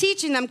by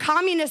teaching them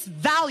communist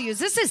values.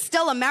 This is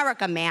still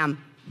America,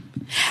 ma'am.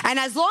 And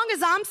as long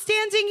as I'm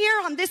standing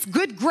here on this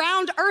good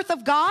ground earth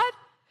of God,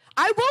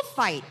 I will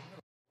fight.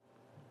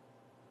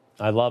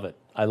 I love it.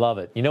 I love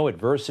it. You know,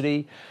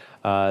 adversity,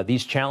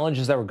 these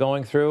challenges that we're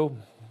going through,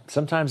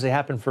 sometimes they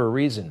happen for a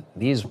reason.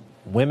 These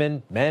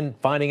women, men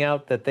finding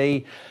out that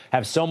they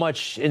have so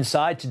much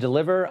inside to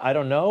deliver. I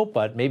don't know,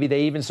 but maybe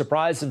they even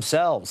surprise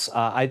themselves.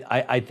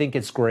 I think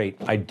it's great.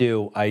 I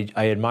do. I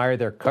admire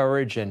their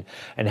courage and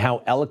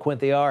how eloquent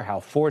they are, how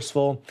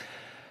forceful.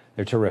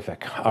 They're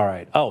terrific. All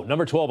right. Oh,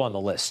 number 12 on the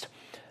list.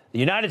 The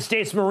United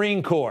States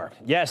Marine Corps.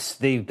 Yes,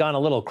 they've gone a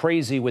little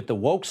crazy with the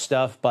woke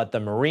stuff, but the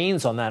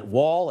Marines on that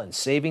wall and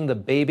saving the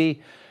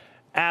baby,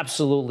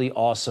 absolutely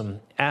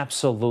awesome.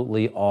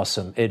 Absolutely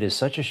awesome. It is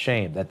such a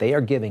shame that they are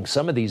giving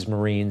some of these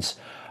Marines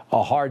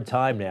a hard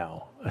time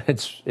now.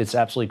 It's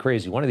absolutely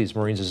crazy. One of these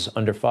Marines is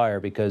under fire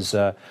because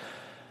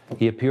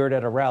he appeared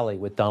at a rally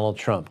with Donald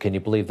Trump. Can you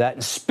believe that?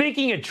 And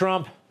speaking of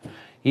Trump,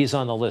 he's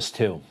on the list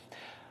too.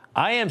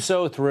 I am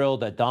so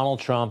thrilled that Donald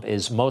Trump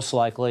is most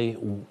likely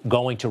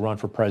going to run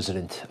for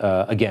president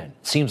again.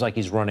 Seems like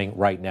he's running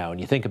right now.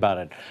 And you think about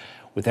it,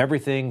 with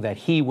everything that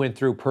he went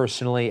through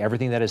personally,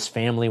 everything that his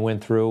family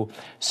went through,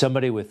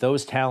 somebody with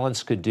those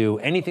talents could do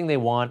anything they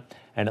want,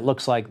 and it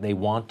looks like they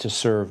want to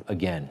serve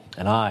again.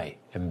 And I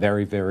am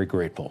very, very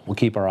grateful. We'll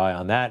keep our eye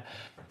on that.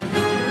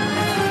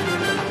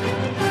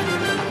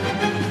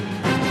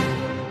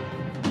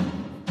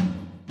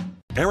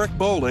 Eric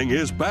Bolling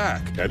is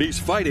back, and he's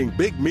fighting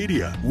big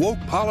media, woke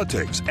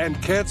politics,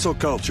 and cancel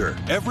culture.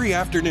 Every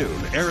afternoon,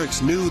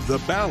 Eric's new The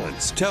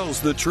Balance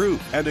tells the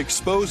truth and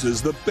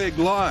exposes the big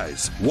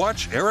lies.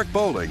 Watch Eric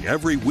Bolling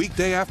every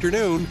weekday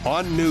afternoon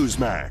on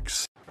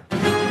Newsmax.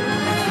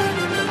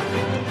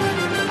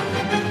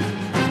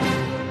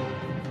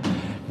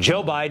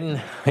 Joe Biden,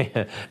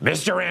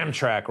 Mr.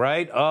 Amtrak,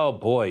 right? Oh,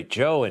 boy,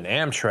 Joe and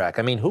Amtrak.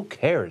 I mean, who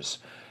cares?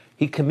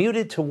 He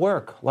commuted to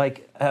work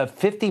like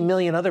 50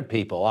 million other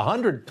people.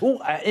 100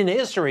 in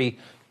history,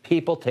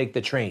 people take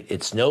the train.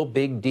 It's no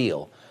big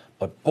deal.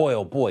 But boy,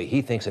 oh boy,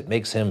 he thinks it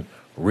makes him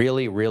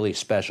really, really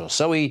special.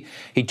 So he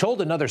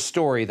told another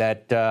story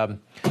that, well,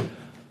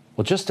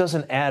 just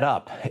doesn't add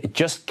up. It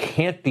just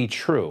can't be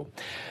true.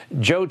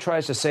 Joe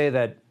tries to say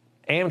that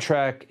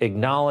Amtrak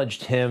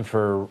acknowledged him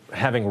for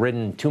having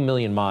ridden 2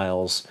 million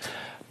miles.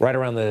 Right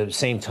around the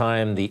same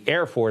time, the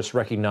Air Force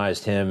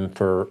recognized him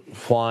for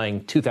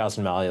flying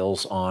 2,000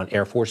 miles on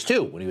Air Force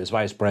Two when he was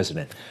vice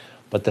president.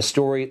 But the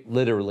story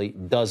literally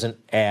doesn't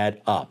add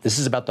up. This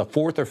is about the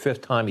fourth or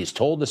fifth time he's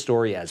told the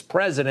story as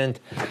president,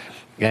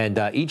 and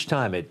each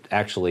time it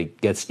actually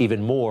gets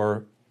even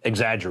more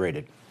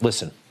exaggerated.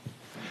 Listen.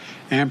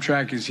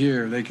 Amtrak is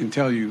here. They can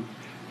tell you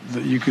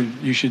that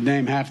you should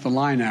name half the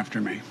line after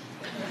me.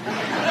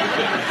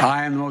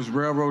 I am the most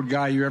railroad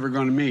guy you're ever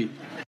going to meet.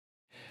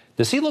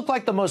 Does he look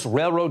like the most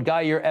railroad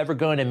guy you're ever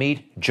going to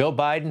meet? Joe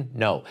Biden?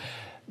 No.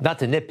 Not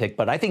to nitpick,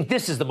 but I think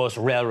this is the most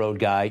railroad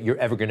guy you're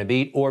ever going to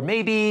meet. Or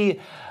maybe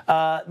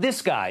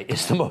this guy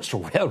is the most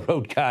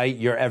railroad guy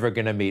you're ever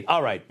going to meet.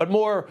 All right, but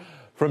more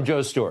from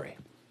Joe's story.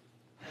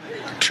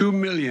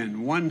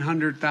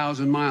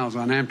 2,100,000 miles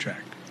on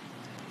Amtrak.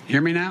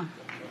 Hear me now?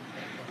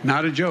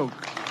 Not a joke.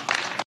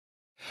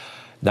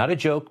 Not a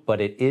joke,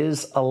 but it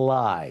is a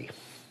lie.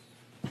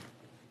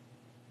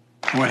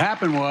 What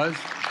happened was,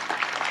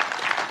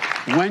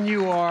 when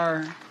you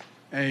are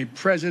a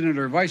president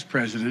or vice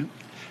president,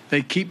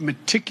 they keep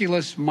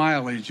meticulous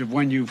mileage of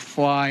when you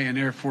fly an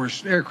Air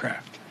Force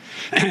aircraft.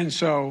 And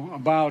so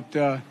about,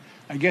 I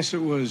guess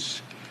it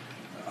was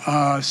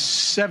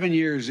 7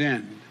 years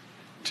in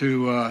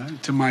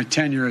to my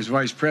tenure as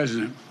vice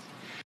president.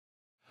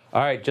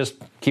 All right, just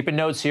keeping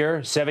notes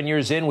here. 7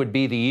 years in would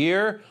be the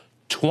year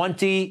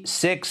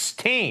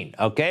 2016.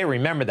 Okay,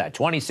 remember that,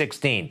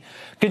 2016.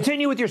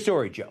 Continue with your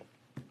story, Joe.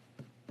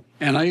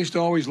 And I used to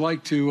always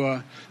like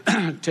to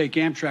take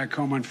Amtrak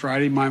home on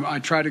Friday. I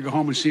tried to go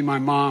home and see my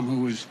mom,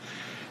 who was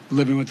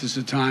living with us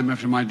at the time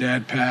after my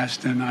dad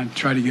passed, and I'd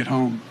try to get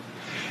home.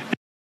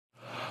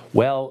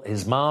 Well,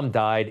 his mom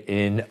died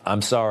in,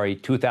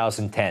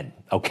 2010.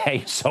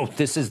 Okay, so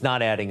this is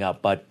not adding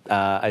up, but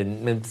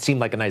it seemed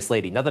like a nice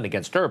lady. Nothing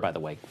against her, by the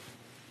way.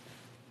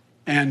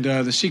 And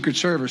the Secret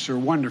Service are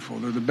wonderful.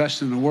 They're the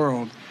best in the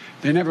world.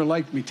 They never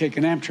liked me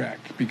taking Amtrak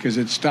because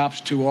it stops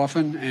too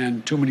often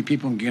and too many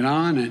people can get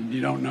on and you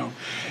don't know.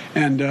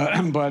 And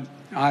but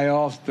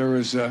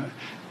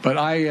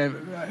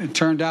it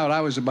turned out I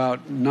was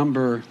about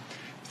number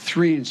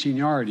 3 in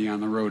seniority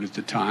on the road at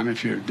the time.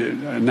 If you did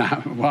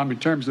now, well, in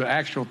terms of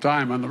actual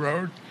time on the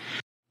road.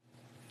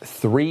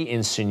 3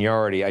 in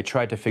seniority. I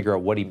tried to figure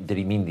out did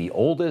he mean the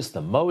oldest,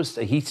 the most?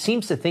 He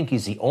seems to think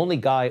he's the only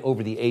guy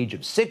over the age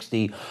of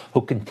 60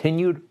 who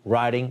continued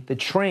riding the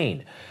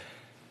train.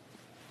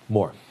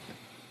 More.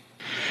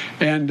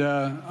 And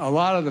a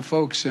lot of the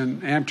folks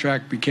in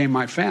Amtrak became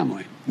my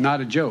family.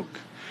 Not a joke.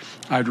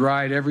 I'd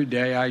ride every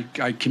day.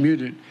 I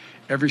commuted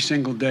every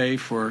single day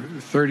for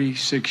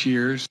 36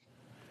 years.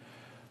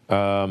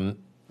 The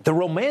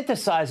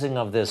romanticizing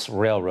of this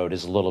railroad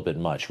is a little bit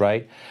much,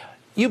 right?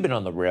 You've been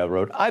on the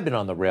railroad. I've been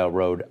on the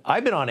railroad.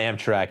 I've been on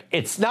Amtrak.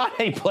 It's not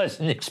a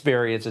pleasant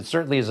experience. It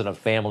certainly isn't a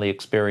family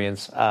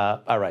experience.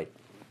 All right,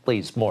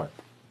 please, more.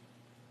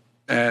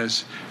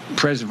 As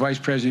vice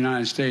president of the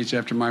United States,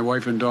 after my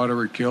wife and daughter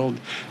were killed,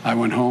 I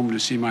went home to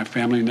see my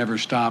family. Never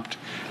stopped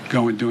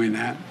doing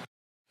that.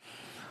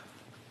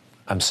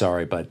 I'm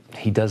sorry, but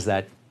he does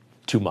that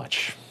too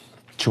much.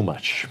 Too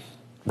much.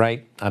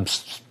 Right? I'm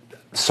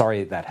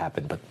sorry that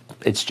happened, but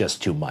it's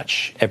just too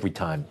much. Every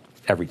time.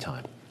 Every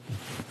time.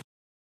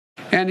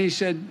 And he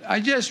said,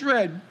 I just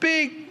read,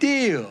 big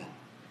deal.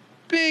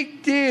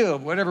 Big deal.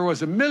 Whatever it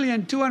was,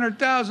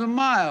 1,200,000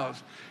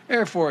 miles.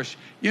 Air Force,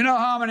 you know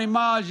how many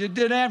miles you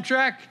did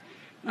Amtrak?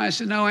 And I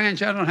said, no,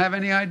 Ange, I don't have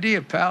any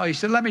idea, pal. He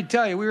said, let me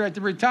tell you, we were at the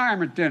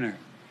retirement dinner.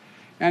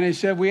 And he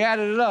said, we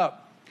added it up.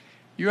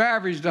 You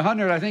averaged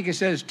 100, I think it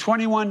says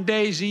 21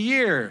 days a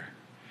year.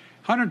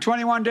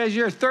 121 days a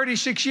year,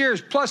 36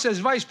 years, plus as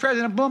vice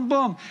president, boom,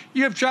 boom.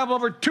 You have traveled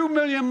over 2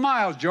 million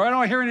miles, Joe. I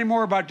don't hear any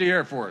more about the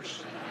Air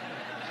Force.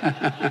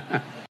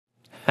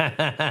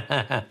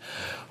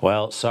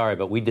 Well, sorry,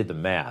 but we did the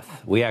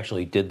math. We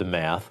actually did the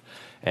math,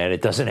 and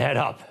it doesn't add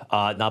up.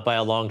 Not by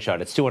a long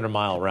shot. It's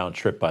 200-mile round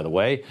trip, by the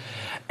way.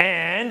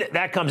 And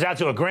that comes out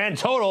to a grand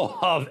total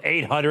of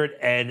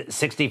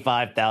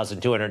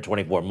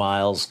 865,224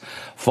 miles.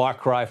 Far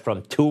cry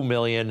from 2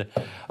 million.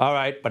 All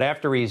right, but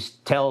after he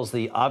tells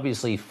the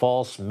obviously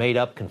false,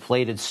 made-up,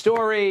 conflated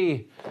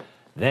story,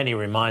 then he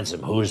reminds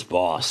him who's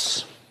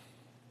boss.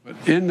 But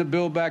in the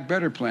Build Back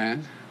Better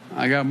plan,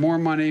 I got more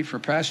money for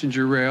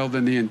passenger rail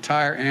than the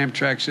entire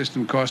Amtrak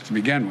system cost to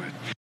begin with.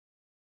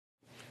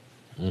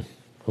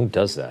 Who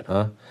does that,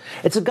 huh?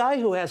 It's a guy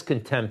who has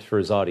contempt for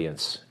his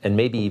audience and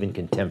maybe even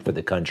contempt for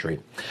the country.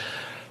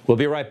 We'll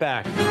be right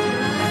back.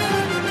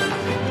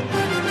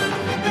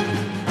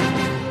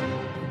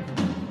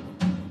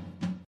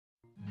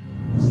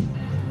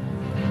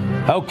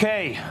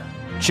 Okay,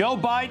 Joe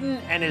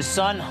Biden and his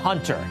son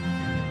Hunter.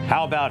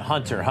 How about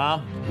Hunter,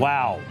 huh?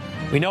 Wow.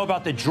 We know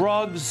about the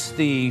drugs,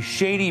 the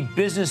shady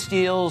business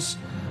deals,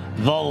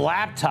 the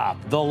laptop.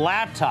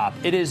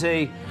 It is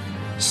a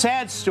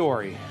sad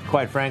story,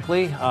 quite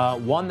frankly,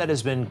 one that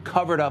has been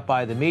covered up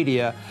by the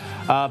media.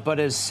 But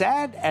as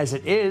sad as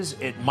it is,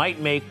 it might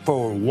make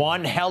for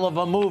one hell of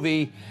a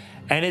movie.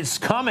 And it's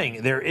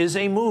coming. There is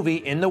a movie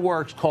in the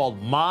works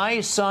called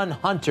My Son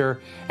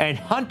Hunter. And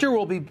Hunter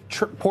will be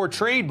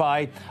portrayed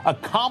by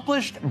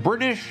accomplished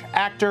British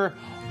actor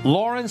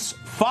Laurence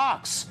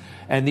Fox.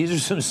 And these are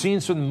some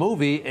scenes from the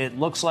movie. It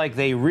looks like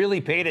they really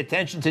paid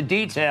attention to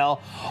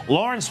detail.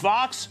 Laurence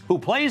Fox, who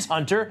plays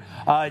Hunter,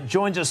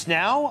 joins us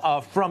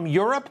now from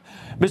Europe.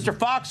 Mr.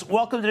 Fox,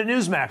 welcome to the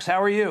Newsmax. How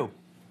are you?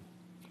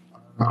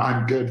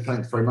 I'm good,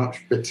 thanks very much. A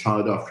bit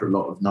tired after a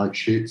lot of night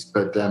shoots,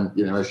 but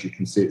as you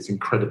can see, it's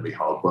incredibly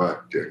hard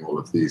work doing all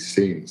of these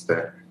scenes.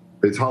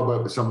 It's hard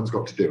work, but someone's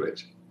got to do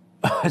it.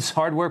 It's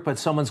hard work, but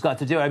someone's got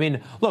to do it. I mean,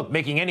 look,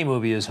 making any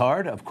movie is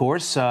hard, of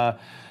course. So,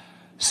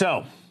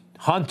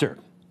 Hunter.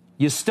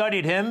 You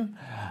studied him.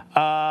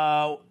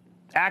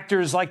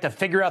 Actors like to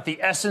figure out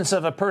the essence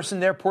of a person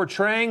they're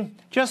portraying.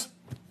 Just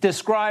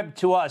describe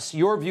to us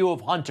your view of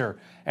Hunter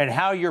and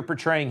how you're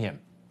portraying him.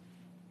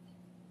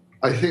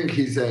 I think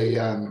he's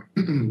I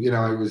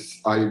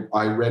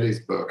read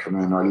his book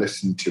and then I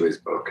listened to his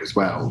book as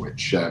well,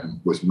 which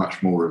was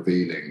much more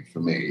revealing for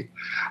me.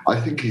 I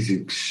think he's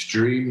an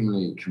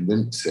extremely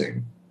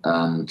convincing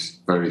and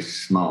very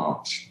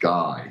smart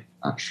guy,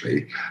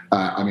 actually.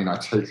 I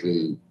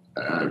totally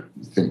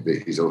think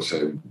that he's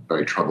also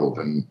very troubled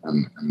and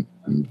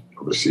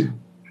obviously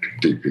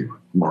deeply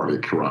morally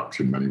corrupt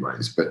in many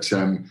ways. But,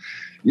 I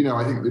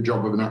think the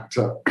job of an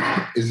actor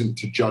isn't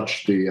to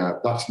judge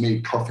that's me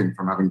coughing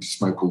from having to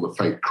smoke all the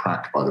fake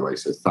crack, by the way,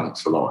 so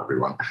thanks a lot,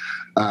 everyone.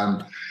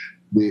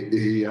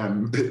 The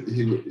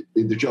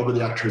job of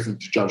the actor isn't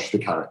to judge the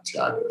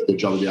character. The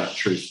job of the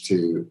actor is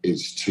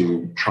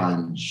to try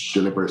and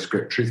deliver a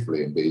script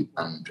truthfully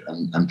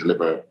and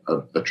deliver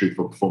a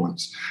truthful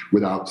performance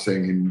without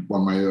saying in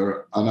one way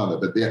or another.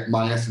 But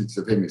my essence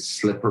of him is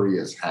slippery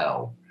as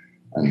hell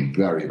and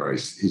very, very.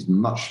 He's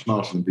much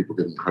smarter than people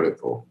give him credit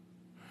for.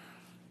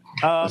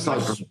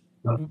 Aside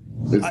from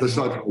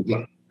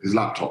his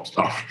laptop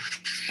stuff.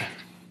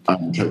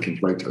 And taking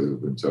great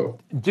over himself.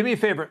 Do me a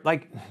favor,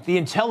 like the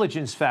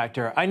intelligence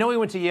factor. I know he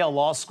went to Yale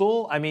Law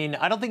School. I mean,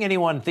 I don't think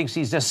anyone thinks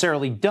he's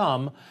necessarily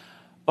dumb,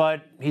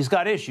 but he's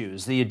got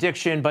issues, the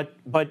addiction. But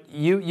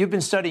you've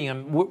been studying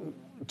him.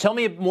 Tell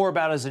me more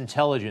about his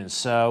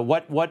intelligence.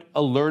 What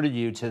alerted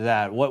you to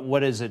that?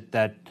 What is it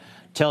that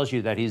tells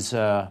you that he's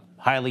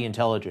highly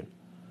intelligent?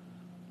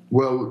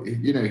 Well,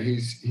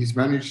 he's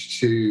managed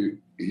to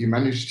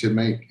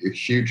make a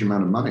huge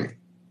amount of money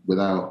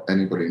without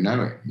anybody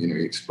knowing. He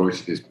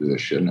exploited his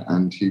position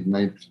and he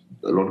made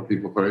a lot of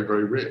people very,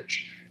 very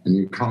rich. And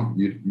you can't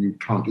do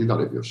that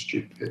if you're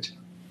stupid.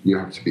 You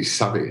have to be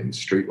savvy and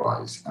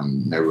streetwise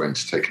and know when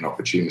to take an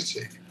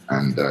opportunity.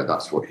 And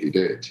that's what he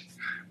did.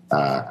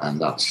 And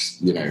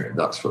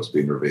that's what's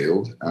been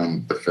revealed.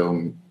 And the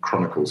film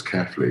chronicles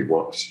carefully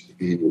what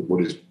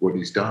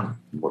he's done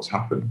and what's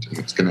happened. And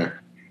it's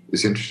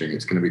interesting.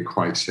 It's going to be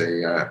quite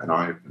an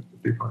eye-opener for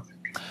people, I think.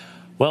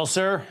 Well,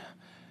 sir,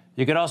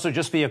 you could also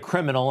just be a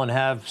criminal and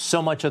have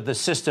so much of the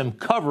system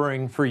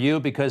covering for you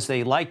because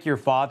they like your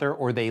father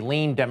or they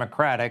lean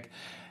Democratic.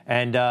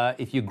 And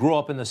if you grew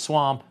up in the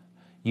swamp,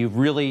 you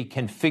really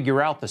can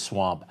figure out the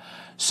swamp.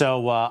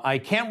 So I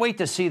can't wait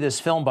to see this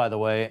film, by the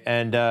way.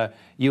 And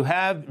you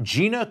have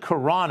Gina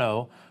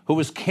Carano, who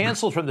was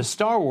canceled from the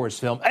Star Wars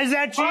film. Is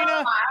that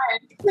Gina?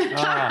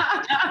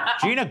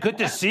 Gina, good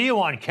to see you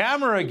on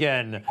camera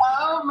again.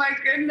 Oh, my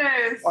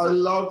goodness. I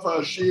love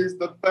her. She is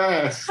the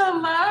best.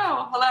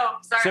 Hello.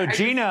 Sorry. So,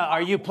 Gina,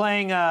 are you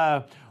playing...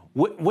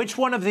 which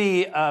one of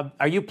the...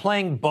 are you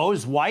playing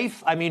Bo's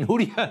wife? I mean, who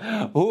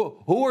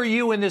are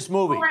you in this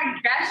movie? Well, I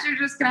guess you're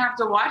just going to have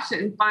to watch it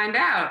and find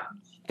out.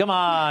 Come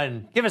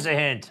on, give us a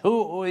hint.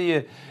 Who are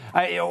you?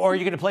 Or are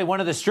you going to play one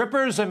of the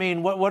strippers? I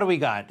mean, what do we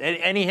got?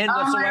 Any hint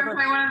whatsoever? I'm going to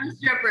play one of the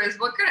strippers.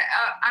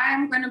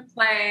 I'm going to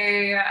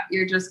play...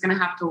 You're just going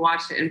to have to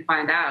watch it and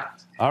find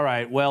out. All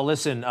right. Well,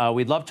 listen,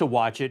 we'd love to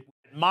watch it.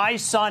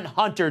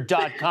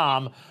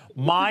 MySonHunter.com.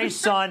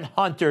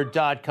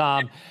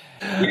 MySonHunter.com.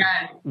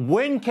 Yeah.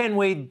 When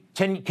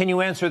can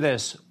you answer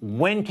this?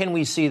 When can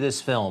we see this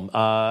film?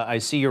 I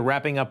see you're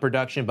wrapping up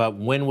production, but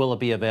when will it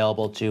be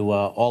available to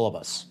all of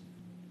us?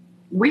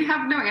 We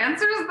have no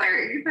answers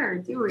there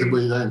either, do we?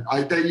 We don't.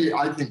 I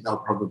think they'll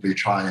probably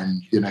try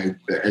and,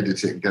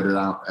 edit it and get it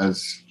out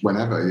as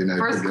whenever,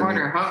 First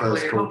quarter, hopefully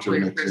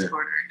first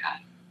quarter, yeah.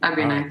 That'd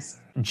be nice.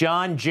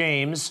 John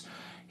James,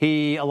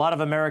 a lot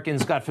of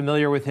Americans got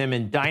familiar with him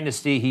in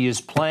Dynasty. He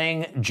is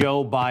playing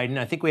Joe Biden.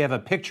 I think we have a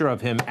picture of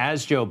him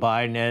as Joe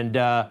Biden. And,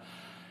 that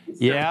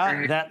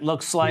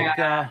looks like,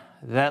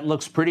 that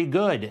looks pretty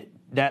good.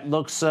 That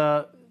looks,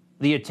 the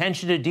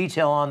attention to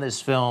detail on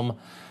this film,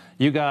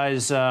 you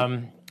guys,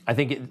 I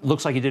think it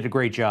looks like you did a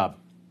great job.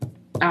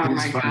 Oh,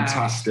 He's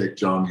fantastic,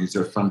 John. He's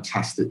a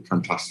fantastic,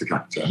 fantastic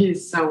actor.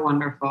 He's so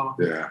wonderful.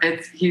 Yeah.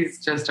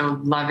 He's just a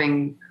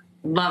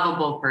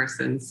lovable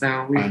person.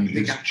 So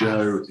his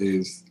Joe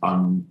is,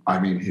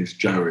 his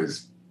Joe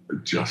is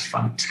just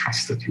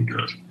fantastically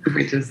good.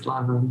 We just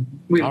love him.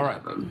 All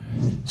right. Love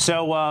him.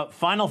 So,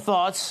 final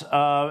thoughts.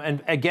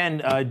 And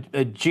again,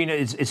 Gina,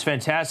 it's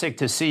fantastic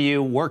to see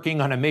you working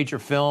on a major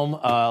film.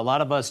 A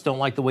lot of us don't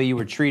like the way you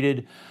were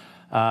treated.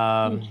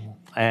 So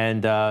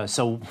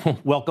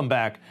welcome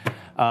back.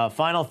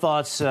 Final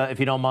thoughts, if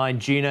you don't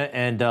mind, Gina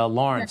and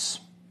Lawrence.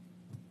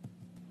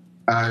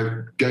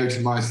 Go to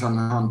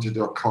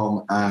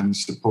mysonhunter.com and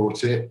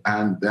support it,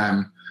 and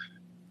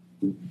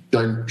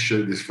don't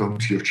show this film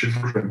to your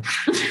children.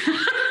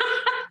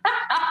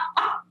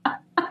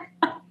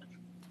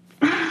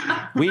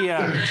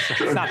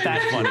 It's not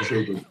that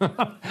funny.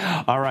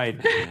 All right.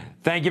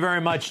 Thank you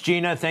very much,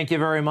 Gina. Thank you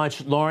very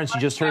much, Lawrence.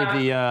 You just heard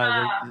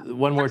the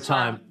one more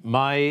time,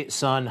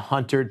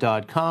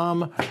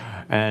 mysonhunter.com.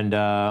 And,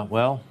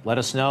 let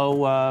us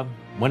know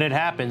when it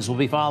happens. We'll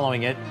be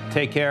following it.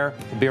 Take care.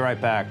 We'll be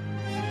right back.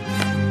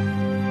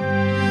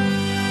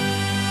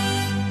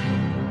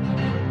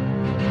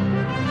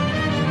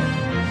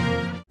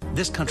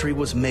 This country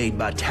was made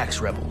by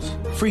tax rebels,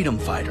 freedom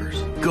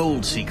fighters,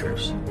 gold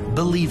seekers,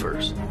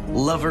 believers,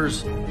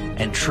 lovers,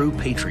 and true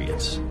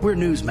patriots. We're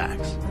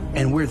Newsmax,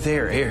 and we're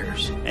their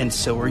heirs, and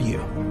so are you.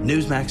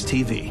 Newsmax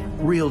TV,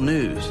 real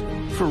news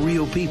for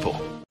real people.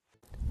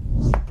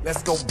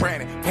 Let's go,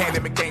 Brandon.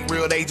 Pandemic ain't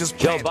real, they just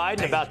Joe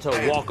Biden about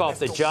to walk off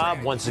the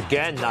job once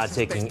again, not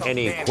taking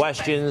any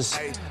questions.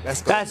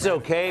 That's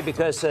okay,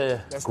 because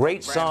a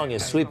great song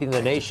is sweeping the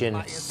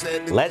nation.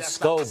 Let's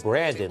go,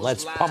 Brandon.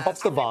 Let's pump up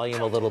the volume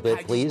a little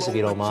bit, please, if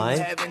you don't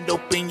mind.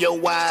 Open your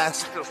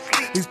eyes.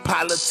 These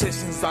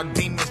politicians are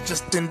demons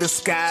just in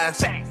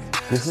disguise.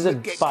 This is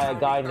by a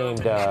guy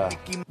named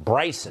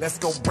Bryson,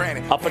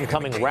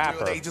 up-and-coming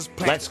rapper.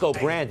 Let's Go,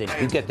 Brandon.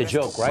 You get the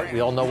joke, right? We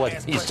all know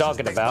what he's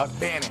talking about.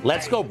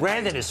 Let's Go,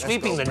 Brandon is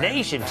sweeping the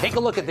nation. Take a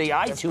look at the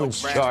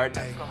iTunes chart.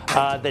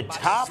 The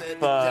top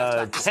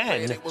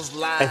 10,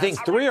 I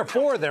think 3 or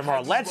 4 of them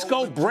are Let's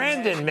Go,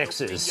 Brandon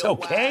mixes,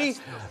 okay?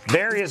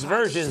 Various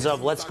versions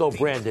of Let's Go,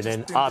 Brandon,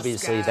 and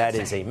obviously that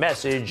is a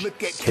message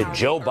to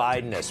Joe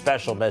Biden, a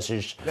special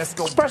message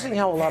expressing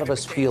how a lot of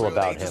us feel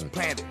about him.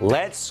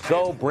 Let's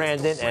Go,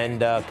 Brandon. And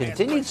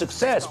continued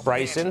success,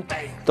 Bryson.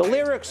 The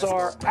lyrics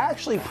are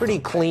actually pretty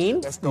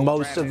clean,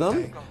 most of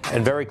them,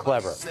 and very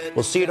clever.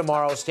 We'll see you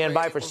tomorrow. Stand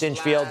by for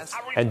Stinchfield.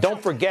 And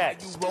don't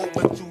forget,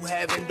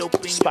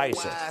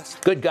 Spicer.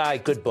 Good guy,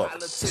 good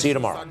book. See you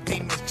tomorrow.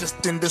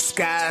 Just in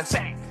disguise.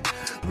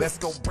 Let's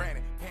go, Brandon.